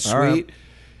nice and sweet. Right.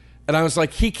 And I was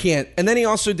like, he can't. And then he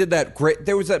also did that great,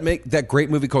 there was that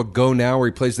great movie called Go Now where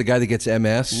he plays the guy that gets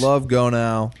MS. Love Go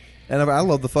Now. And I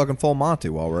love the fucking Full Monty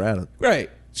while we're at it.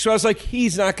 Right. So I was like,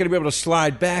 he's not going to be able to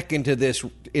slide back into this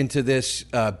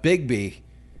Bigby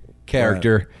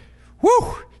character. Right.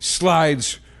 Woo!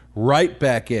 Slides right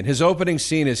back in. His opening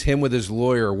scene is him with his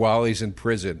lawyer while he's in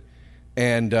prison.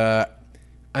 And, I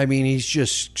mean, he's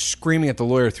just screaming at the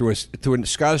lawyer through a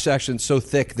Scottish accent so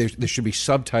thick there should be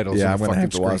subtitles. Yeah, in I'm the going to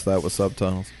have fucking to watch screen. that with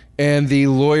subtitles. And the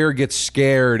lawyer gets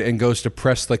scared and goes to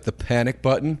press, like, the panic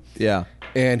button. Yeah.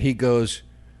 And he goes,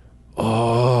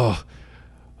 oh,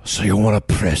 so you want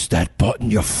to press that button,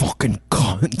 you fucking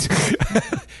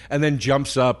cunt. And then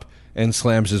jumps up and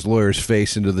slams his lawyer's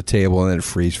face into the table, and then it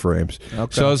freeze frames.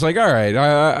 Okay. So I was like, all right,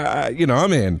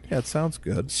 I'm in. Yeah, it sounds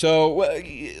good. So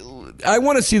I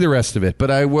want to see the rest of it, but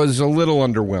I was a little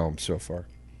underwhelmed so far.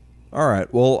 All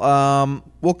right. Well,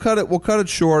 we'll cut it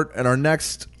short. And our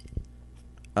next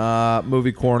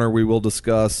movie corner, we will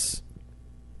discuss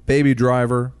Baby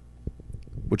Driver,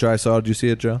 which I saw. Did you see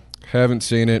it, Joe? Haven't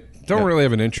seen it. Don't really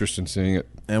have an interest in seeing it.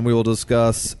 And we will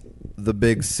discuss The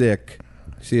Big Sick.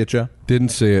 See it, Joe? Didn't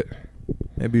see it.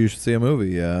 Maybe you should see a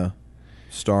movie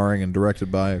starring and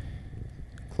directed by a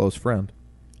close friend.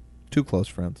 2 close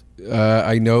friends.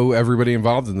 I know everybody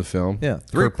involved in the film. Yeah,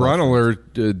 3 Kurt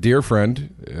Braunohler, a dear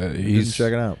friend. He's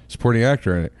check it out. Supporting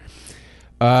actor in it.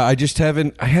 I just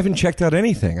haven't checked out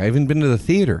anything. I haven't been to the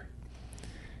theater.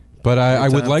 But I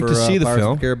would like to see the Pirates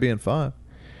film. of the Caribbean 5.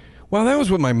 Well, that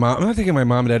was what my mom. I'm thinking my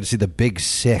mom and dad to see The Big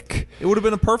Sick. It would have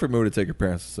been a perfect movie to take your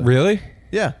parents to see. Really?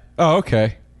 Yeah. Oh,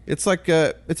 okay. It's like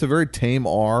it's a very tame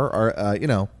R, or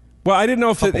Well, I didn't know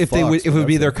if it would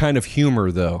be their kind of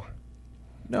humor, though.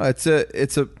 No, it's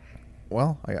a.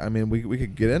 Well, I mean, we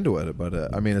could get into it,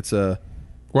 but I mean, it's a.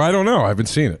 Well, I don't know. I haven't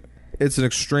seen it. It's an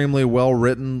extremely well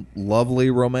written,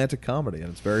 lovely romantic comedy,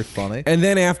 and it's very funny. And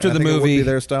then after the movie, it would be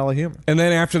their style of humor. And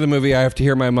then after the movie, I have to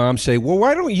hear my mom say, "Well,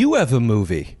 why don't you have a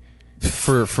movie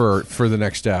for the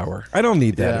next hour? I don't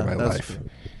need that in my life." True.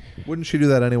 Wouldn't she do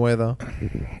that anyway, though?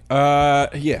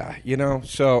 Yeah,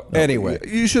 So anyway,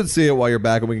 you should see it while you're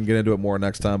back, and we can get into it more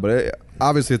next time. But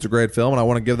obviously, it's a great film, and I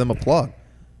want to give them a plug.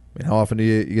 I mean, how often do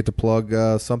you get to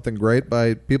plug something great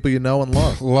by people you know and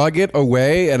love? Plug it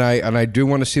away, and I do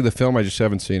want to see the film. I just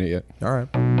haven't seen it yet. All right.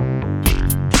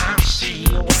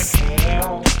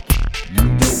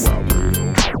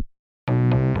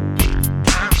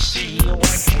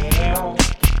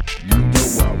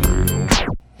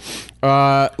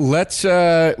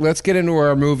 Let's get into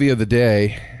our movie of the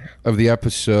day, of the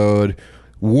episode,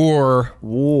 War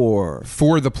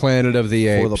for the Planet of the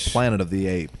Apes. For the Planet of the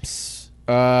Apes.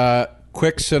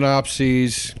 Quick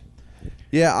synopses.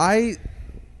 Yeah,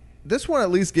 this one at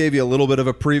least gave you a little bit of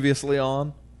a previously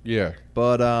on. Yeah.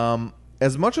 But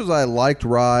as much as I liked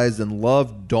Rise and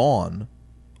loved Dawn,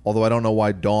 although I don't know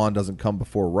why Dawn doesn't come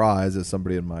before Rise, as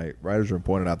somebody in my writer's room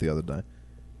pointed out the other day.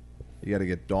 You got to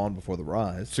get Dawn before the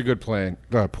Rise. It's a good point.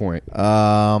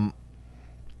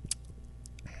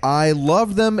 I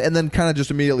loved them and then kind of just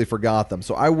immediately forgot them.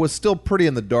 So I was still pretty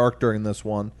in the dark during this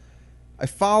one. I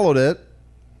followed it,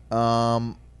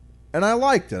 and I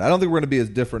liked it. I don't think we're going to be as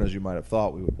different as you might have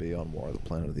thought we would be on War of the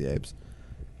Planet of the Apes.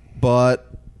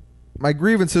 But my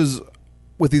grievances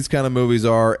with these kind of movies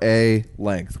are A,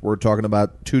 length. We're talking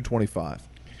about 225.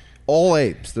 All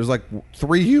apes. There's like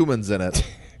 3 humans in it.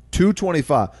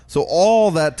 225. So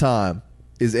all that time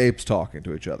is apes talking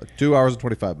to each other. 2 hours and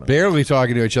 25 minutes. Barely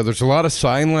talking to each other. It's a lot of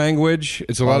sign language.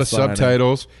 It's a lot of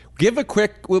subtitles. Give a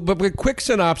quick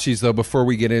synopsis, though, before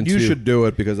we get into... You should do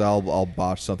it because I'll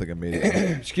botch something immediately.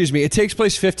 Excuse me. It takes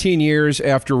place 15 years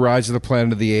after Rise of the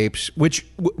Planet of the Apes, which,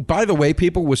 by the way,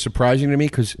 people, was surprising to me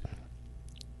because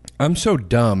I'm so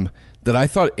dumb that I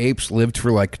thought apes lived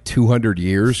for like 200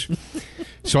 years.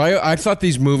 So I thought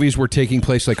these movies were taking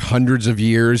place like hundreds of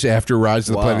years after Rise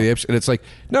of the Planet of the Apes, and it's like,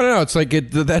 no, it's like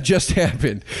that just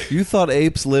happened. You thought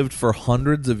apes lived for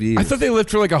hundreds of years? I thought they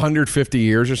lived for like 150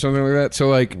 years or something like that. So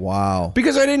like, wow.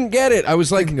 Because I didn't get it. I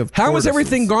was like, how has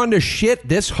everything gone to shit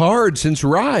this hard since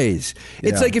Rise?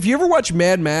 It's like if you ever watch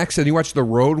Mad Max and you watch The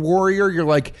Road Warrior, you're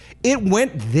like, it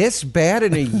went this bad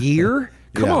in a year?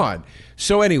 Come on.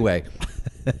 So anyway...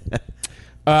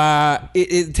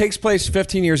 It takes place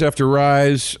 15 years after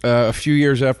Rise, a few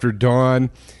years after Dawn,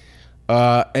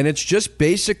 and it's just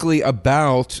basically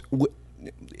about.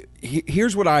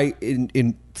 Here's what I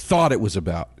thought it was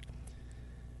about: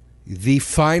 the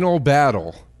final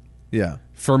battle,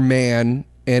 for man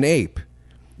and ape.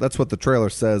 That's what the trailer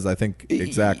says. I think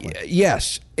exactly.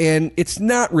 Yes, and it's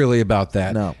not really about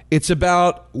that. No, it's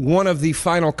about one of the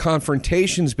final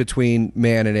confrontations between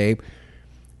man and ape.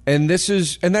 And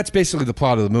that's basically the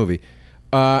plot of the movie.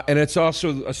 And it's also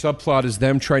a subplot is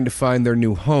them trying to find their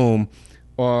new home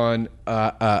on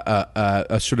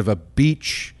a sort of a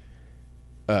beach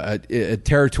a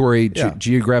territory,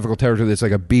 geographical territory that's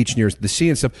like a beach near the sea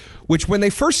and stuff. Which when they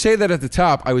first say that at the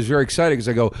top, I was very excited because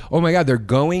I go, oh my God, they're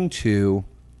going to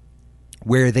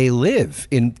where they live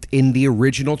in the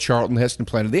original Charlton Heston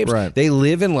Planet of the Apes. Right. They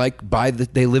live in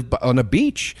they live on a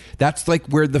beach. That's like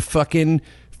where the fucking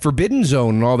Forbidden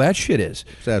Zone and all that shit is.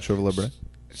 Statue of Liberty.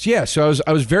 Yeah, so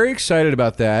I was very excited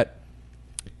about that.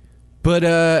 But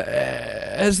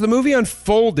as the movie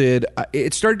unfolded,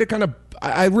 it started to kind of...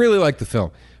 I really liked the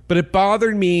film. But it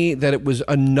bothered me that it was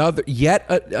another,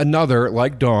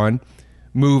 like Dawn,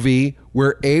 movie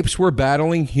where apes were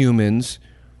battling humans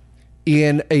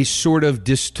in a sort of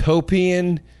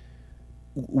dystopian,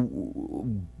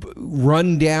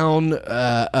 rundown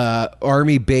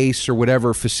army base or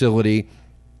whatever facility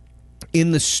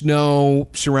in the snow,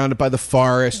 surrounded by the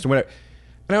forest and whatever.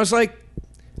 And I was like,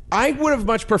 I would have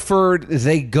much preferred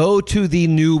they go to the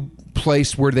new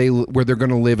place where they're going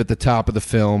to live at the top of the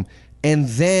film, and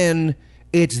then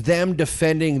it's them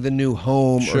defending the new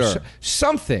home or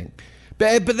something.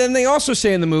 But then they also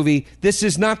say in the movie, this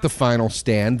is not the final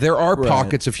stand. There are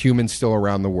pockets of humans still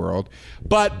around the world.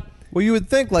 But well, you would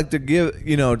think like to give,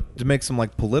 to make some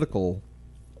like political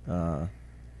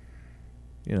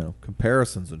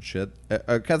comparisons and shit.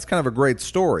 That's kind of a great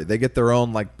story. They get their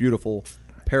own like beautiful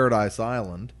Paradise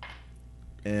Island,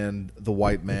 and the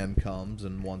white man comes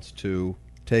and wants to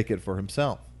take it for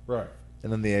himself. Right.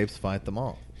 And then the apes fight them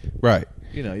off. Right.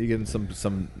 You get in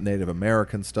some Native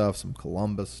American stuff, some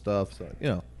Columbus stuff. So,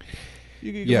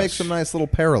 you can make some nice little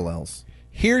parallels.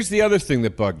 Here's the other thing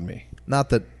that bugged me. Not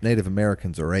that Native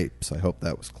Americans are apes. I hope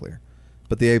that was clear.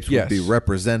 But the apes would be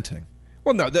representing.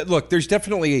 Well, no. Look, there's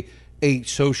definitely a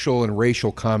social and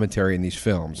racial commentary in these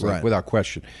films, like, without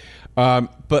question.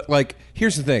 But, like,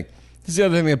 here's the thing. This is the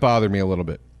other thing that bothered me a little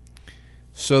bit.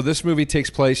 So this movie takes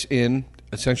place in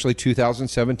essentially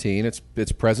 2017.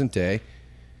 It's present day.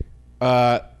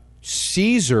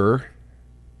 Caesar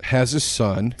has a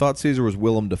son. Thought Caesar was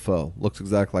Willem Dafoe. Looks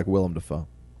exactly like Willem Dafoe.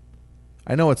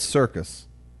 I know it's circus.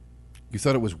 You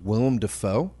thought it was Willem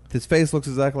Dafoe? His face looks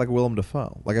exactly like Willem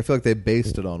Dafoe. Like I feel like they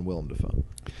based it on Willem Dafoe.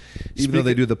 Even though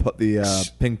they do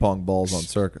the ping pong balls on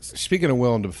circus. Speaking of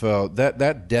Willem Dafoe,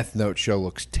 that Death Note show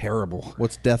looks terrible.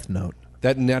 What's Death Note?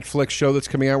 That Netflix show that's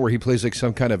coming out where he plays like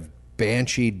some kind of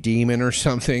banshee demon or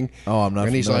something. Oh, I'm not.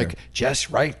 And he's familiar. like, just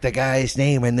write the guy's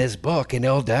name in this book and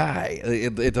he'll die.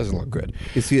 It doesn't look good.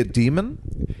 Is he a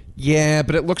demon? Yeah,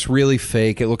 but it looks really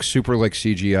fake. It looks super like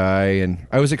CGI, and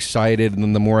I was excited, and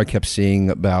then the more I kept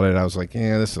seeing about it, I was like,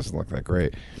 yeah, this doesn't look that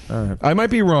great. I might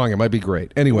be wrong. It might be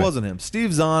great. Anyway. It wasn't him.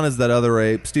 Steve Zahn is that other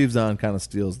ape. Steve Zahn kind of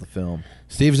steals the film.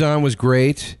 Steve Zahn was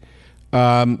great.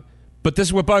 But this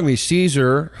is what bugged me.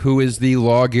 Caesar, who is the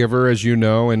lawgiver, as you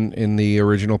know, in the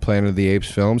original Planet of the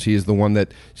Apes films, he is the one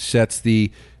that sets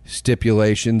the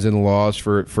stipulations and laws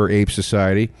for ape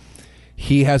society.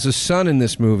 He has a son in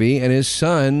this movie, and his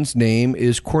son's name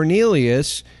is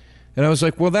Cornelius. And I was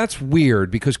like, well, that's weird,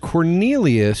 because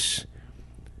Cornelius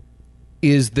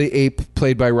is the ape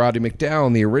played by Roddy McDowall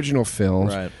in the original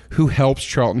films, who helps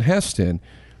Charlton Heston.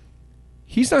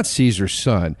 he's not Caesar's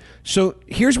son. So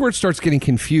here's where it starts getting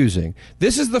confusing.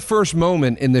 This is the first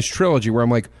moment in this trilogy where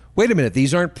I'm like, wait a minute,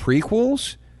 these aren't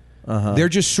prequels? They're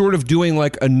just sort of doing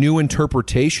like a new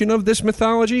interpretation of this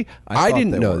mythology. I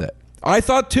didn't know that. I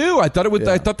thought too. I thought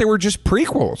I thought they were just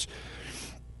prequels.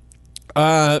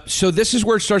 So this is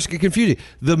where it starts to get confusing.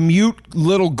 The mute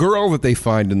little girl that they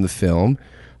find in the film,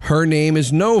 her name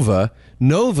is Nova.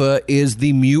 Nova is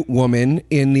the mute woman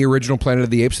in the original Planet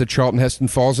of the Apes that Charlton Heston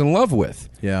falls in love with.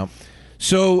 Yeah.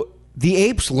 So the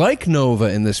apes like Nova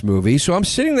in this movie. So I'm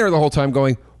sitting there the whole time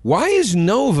going, why is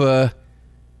Nova...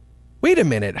 Wait a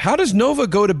minute. How does Nova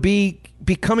go to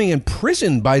becoming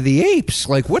imprisoned by the apes?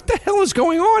 Like, what the hell is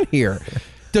going on here?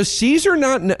 Does Caesar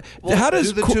not know? Well, how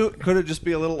does could it just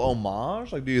be a little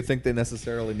homage? Like, do you think they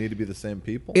necessarily need to be the same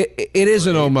people? It is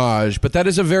an homage, but that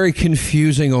is a very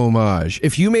confusing homage.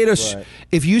 If you made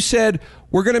if you said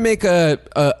we're going to make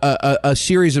a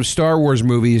series of Star Wars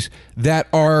movies that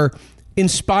are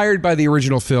inspired by the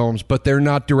original films, but they're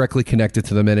not directly connected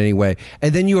to them in any way,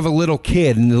 and then you have a little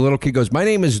kid, and the little kid goes, "My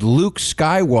name is Luke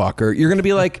Skywalker," you're going to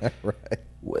be like, right.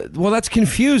 Well, that's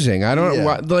confusing. I don't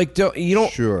Sure. you know.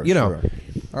 Sure.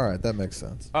 All right, that makes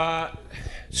sense.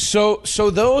 So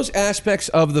those aspects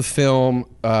of the film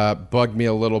bugged me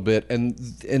a little bit, and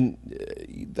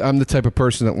I'm the type of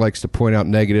person that likes to point out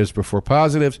negatives before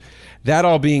positives. That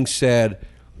all being said,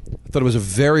 I thought it was a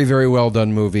very, very well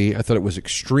done movie. I thought it was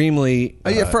extremely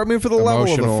for the level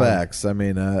emotional. of effects. I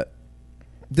mean,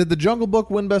 did The Jungle Book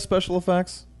win Best Special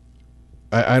Effects?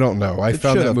 I don't know. I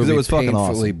found that movie it was fucking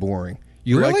painfully awesome. boring.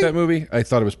 You Really? like that movie? I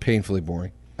thought it was painfully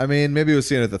boring. I mean, maybe it was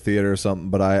seen at the theater or something,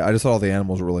 but I just thought all the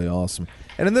animals were really awesome.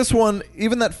 And in this one,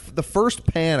 even the first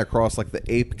pan across like the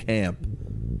ape camp,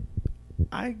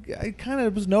 I kind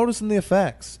of was noticing the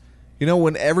effects. You know,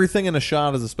 when everything in a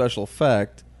shot is a special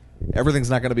effect,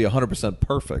 everything's not going to be 100%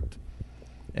 perfect.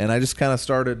 And I just kind of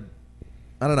started,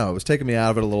 I don't know, it was taking me out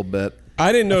of it a little bit.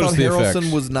 I didn't notice the effects.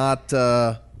 Harrelson was not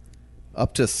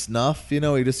up to snuff. You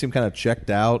know, he just seemed kind of checked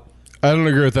out. I don't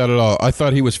agree with that at all. I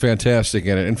thought he was fantastic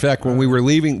in it. In fact, while we were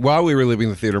leaving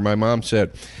the theater, my mom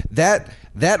said, that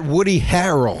Woody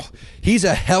Harrell, he's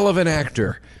a hell of an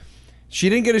actor. She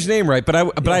didn't get his name right,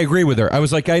 but I agree with her. I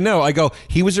was like, I know. I go,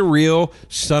 he was a real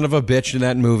son of a bitch in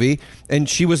that movie. And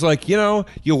she was like, you know,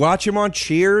 you watch him on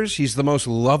Cheers, he's the most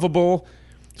lovable,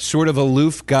 sort of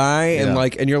aloof guy,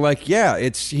 and you're like, yeah,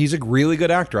 he's a really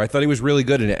good actor. I thought he was really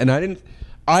good in it. And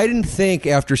I didn't think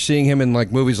after seeing him in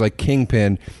like movies like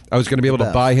Kingpin, I was going to be able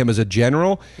to buy him as a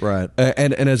general, right?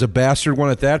 And as a bastard one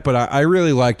at that. But I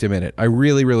really liked him in it. I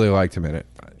really, really liked him in it.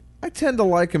 I tend to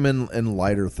like him in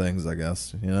lighter things, I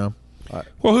guess. You know.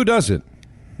 Well, who doesn't?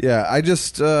 Yeah, I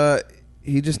just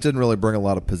he just didn't really bring a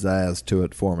lot of pizzazz to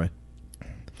it for me.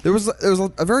 There was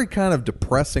a very kind of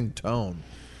depressing tone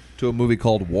to a movie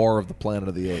called War of the Planet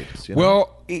of the Apes. You know?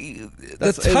 Well, the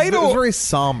title it was very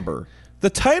somber. The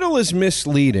title is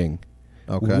misleading.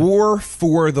 Okay. War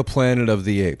for the Planet of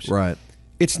the Apes. Right.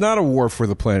 It's not a war for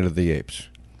the Planet of the Apes.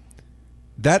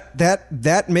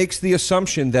 That makes the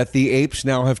assumption that the apes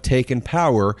now have taken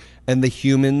power and the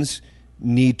humans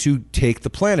need to take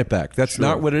the planet back. That's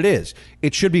not what it is.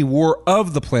 It should be War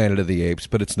of the Planet of the Apes,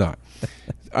 but it's not.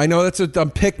 I know I'm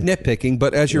nitpicking,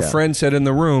 but as your friend said in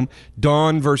the room,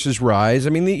 Dawn versus Rise.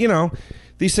 I mean,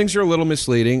 these things are a little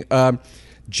misleading.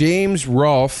 James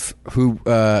Rolfe, who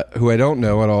I don't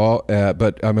know at all,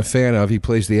 but I'm a fan of. He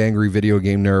plays the angry video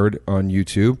game nerd on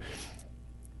YouTube.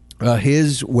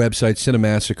 His website,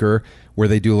 Cinemassacre, where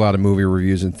they do a lot of movie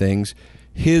reviews and things.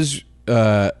 He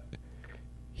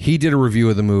did a review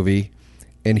of the movie,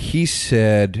 and he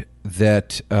said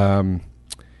that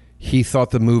he thought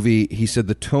the movie. He said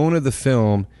the tone of the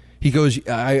film. He goes. He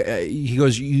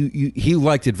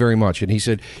liked it very much, and he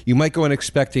said you might go in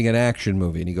expecting an action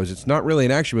movie, and he goes, it's not really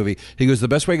an action movie. He goes, the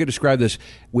best way I could describe this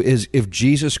is if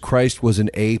Jesus Christ was an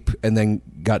ape and then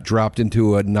got dropped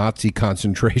into a Nazi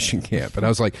concentration camp. And I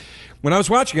was like, when I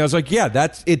was watching, I was like, yeah,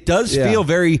 it does feel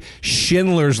very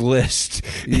Schindler's List.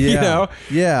 Yeah. You know,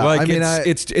 like I mean,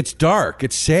 it's dark,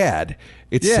 it's sad,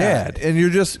 sad, and you're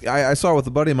just. I saw it with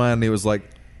a buddy of mine, and he was like,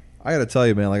 I got to tell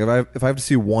you, man, like if I have to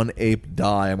see one ape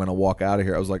die, I'm going to walk out of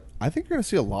here. I was like, I think you're going to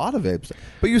see a lot of apes.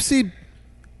 But you see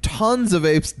tons of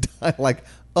apes die, like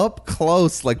up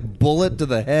close, like bullet to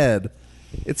the head.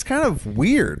 It's kind of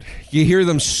weird. You hear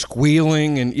them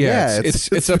squealing, and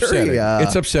it's upsetting. Very,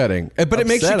 it's upsetting. But it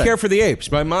makes you care for the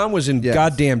apes. My mom was in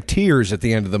goddamn tears at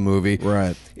the end of the movie.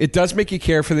 Right. It does make you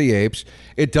care for the apes.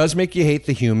 It does make you hate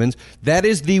the humans. That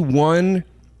is the one,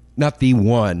 not the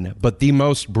one, but the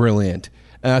most brilliant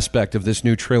aspect of this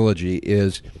new trilogy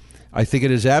is I think it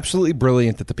is absolutely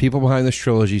brilliant that the people behind this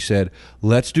trilogy said,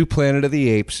 let's do Planet of the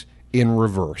Apes in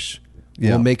reverse.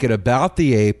 Yeah. We'll make it about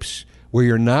the apes, where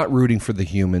you're not rooting for the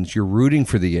humans, you're rooting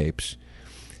for the apes.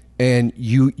 And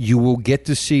you will get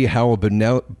to see how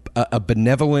a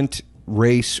benevolent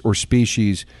race or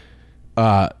species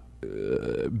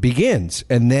begins,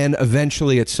 and then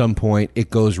eventually at some point it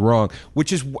goes wrong,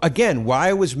 which is again why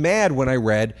I was mad when I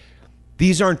read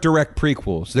these aren't direct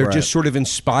prequels. They're Right. just sort of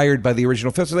inspired by the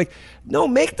original films. Like, no,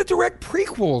 make the direct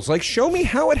prequels. Like, show me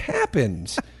how it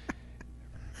happens.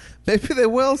 Maybe they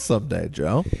will someday,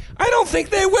 Joe. I don't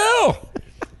think they will.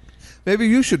 Maybe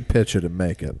you should pitch it and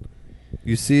make it.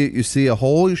 You see a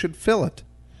hole, you should fill it.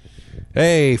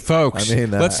 Hey, folks, I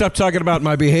mean, let's stop talking about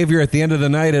my behavior at the end of the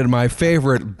night at my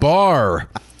favorite bar.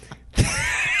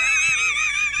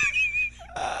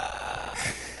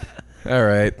 All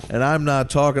right. And I'm not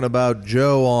talking about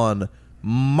Joe on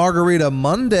Margarita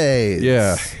Mondays.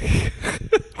 Yeah.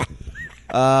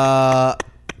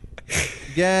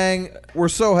 Gang, we're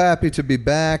so happy to be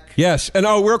back. Yes. And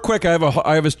real quick, I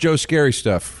have a Joe Scary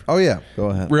stuff. Oh, yeah. Go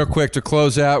ahead. Real quick to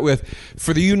close out with,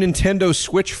 for the you Nintendo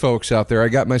Switch folks out there, I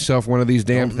got myself one of these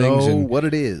damn things. Know And what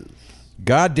it is.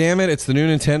 God damn it, it's the new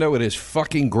Nintendo. It is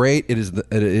fucking great.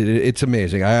 It's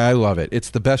amazing. I love it.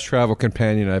 It's the best travel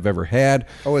companion I've ever had.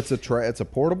 Oh, it's a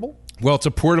portable? Well, it's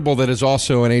a portable that is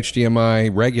also an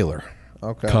HDMI regular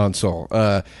console,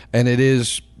 and it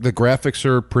is, the graphics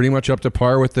are pretty much up to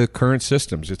par with the current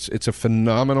systems. It's a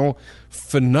phenomenal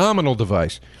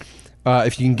device.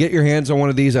 If you can get your hands on one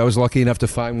of these, I was lucky enough to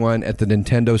find one at the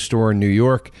Nintendo store in New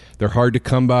York. They're hard to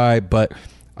come by, but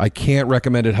I can't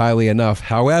recommend it highly enough.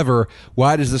 However,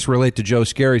 why does this relate to Joe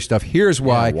Scary stuff? Here's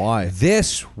why. Yeah, why?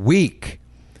 This week,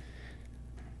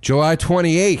 July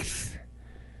 28th,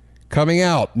 coming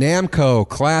out, Namco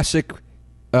Classic,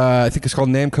 I think it's called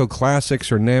Namco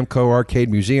Classics or Namco Arcade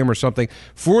Museum or something,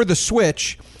 for the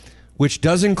Switch, which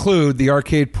does include the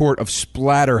arcade port of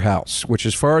Splatterhouse, which,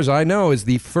 as far as I know, is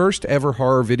the first ever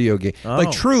horror video game.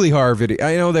 Like, truly horror video.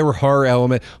 I know there were horror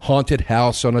element, Haunted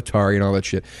House on Atari and all that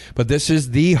shit. But this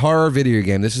is the horror video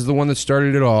game. This is the one that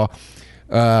started it all,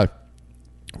 where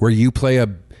you play a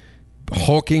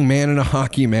hulking man in a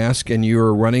hockey mask and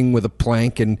you're running with a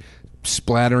plank and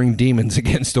splattering demons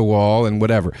against a wall and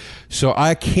whatever. So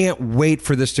I can't wait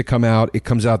for this to come out. It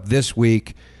comes out this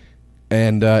week.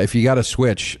 And if you got a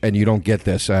Switch and you don't get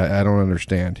this, I don't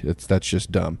understand. That's just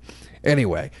dumb.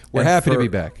 Anyway, we're happy to be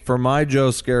back. For my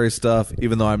Joe Scary stuff,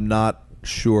 even though I'm not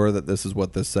sure that this is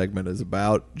what this segment is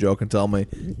about, Joe can tell me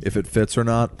if it fits or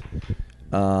not.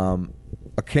 A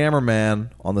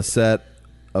cameraman on the set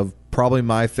of probably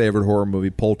my favorite horror movie,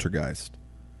 Poltergeist,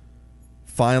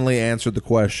 finally answered the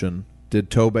question, did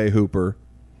Tobe Hooper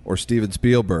or Steven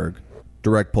Spielberg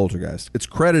direct Poltergeist? It's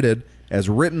credited as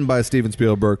written by Steven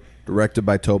Spielberg, directed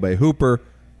by Tobe Hooper,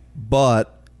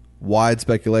 but wide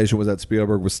speculation was that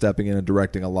Spielberg was stepping in and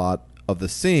directing a lot of the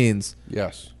scenes.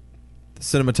 Yes. The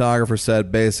cinematographer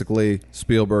said basically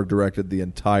Spielberg directed the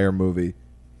entire movie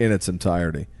in its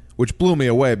entirety, which blew me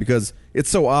away because it's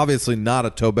so obviously not a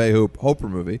Tobe Hooper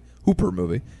movie,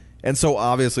 and so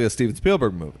obviously a Steven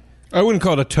Spielberg movie. I wouldn't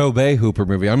call it a Tobe Hooper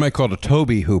movie. I might call it a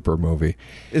Toby Hooper movie.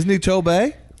 Isn't he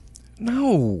Tobe?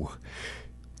 No.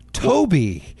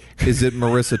 Toby. Is it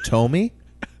Marissa Tomei?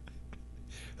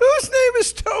 Whose name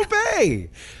is Tobe?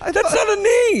 That's not a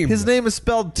name. His name is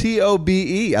spelled Tobe.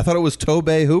 I thought it was Tobe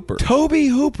Hooper. Toby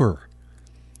Hooper.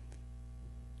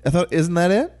 Isn't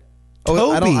that it? Oh,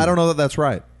 Toby. I don't know that that's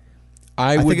right.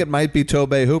 I would think it might be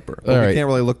Tobe Hooper. But All we right. can't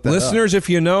really look that up. Listeners, if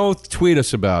you know, tweet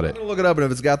us about it. I'm going to look it up, and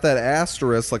if it's got that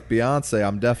asterisk like Beyonce,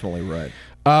 I'm definitely right.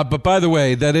 But by the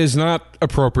way, that is not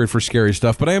appropriate for scary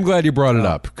stuff, but I am glad you brought it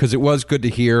up because it was good to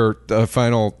hear a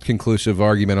final conclusive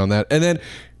argument on that. And then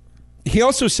he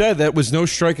also said that was no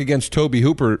strike against Tobe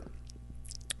Hooper.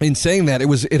 In saying that,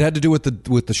 it had to do with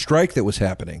the strike that was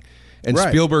happening. And Right,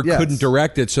 Spielberg yes. couldn't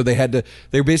direct it, so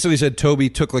they basically said Toby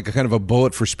took like a kind of a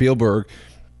bullet for Spielberg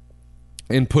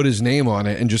and put his name on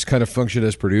it and just kind of functioned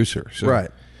as producer. So, Right.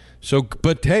 So,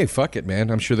 but hey, fuck it, man.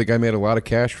 I'm sure the guy made a lot of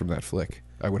cash from that flick.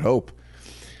 I would hope.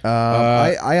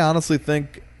 I honestly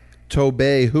think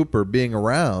Tobe Hooper being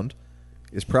around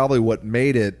is probably what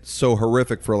made it so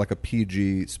horrific for like a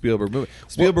PG Spielberg movie.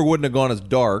 Spielberg wouldn't have gone as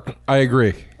dark. I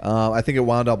agree. I think it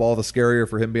wound up all the scarier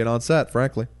for him being on set,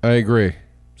 frankly. I agree.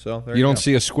 So there You don't go.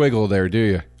 see a squiggle there, do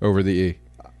you? Over the E.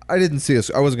 I didn't see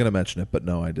I wasn't going to mention it, but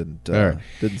no, I didn't. All right.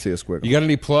 Didn't see a squiggle. You got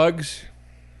any plugs?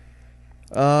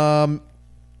 I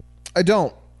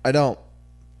don't.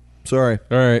 Sorry.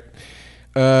 All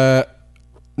right.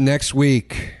 Next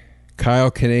week,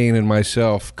 Kyle Kinane and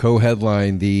myself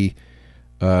co-headline the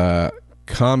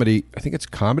comedy. I think it's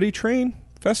Comedy Train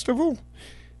Festival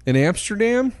in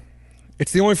Amsterdam.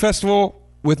 It's the only festival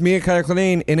with Mia Kaya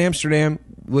in Amsterdam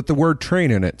with the word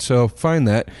train in it. So find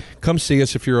that. Come see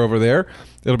us if you're over there.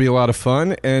 It'll be a lot of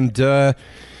fun. And that's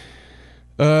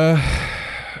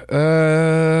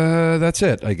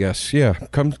it, I guess. Yeah,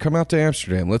 come out to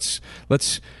Amsterdam. Let's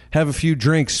have a few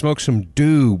drinks, smoke some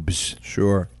doobs.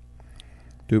 Sure.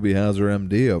 Doobie Hauser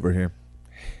MD over here.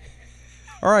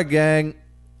 All right, gang.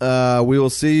 We will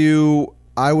see you,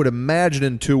 I would imagine,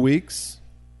 in 2 weeks.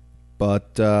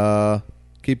 But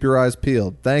keep your eyes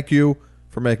peeled. Thank you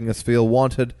for making us feel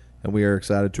wanted, and we are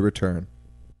excited to return.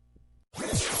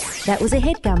 That was a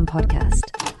HeadGum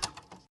podcast.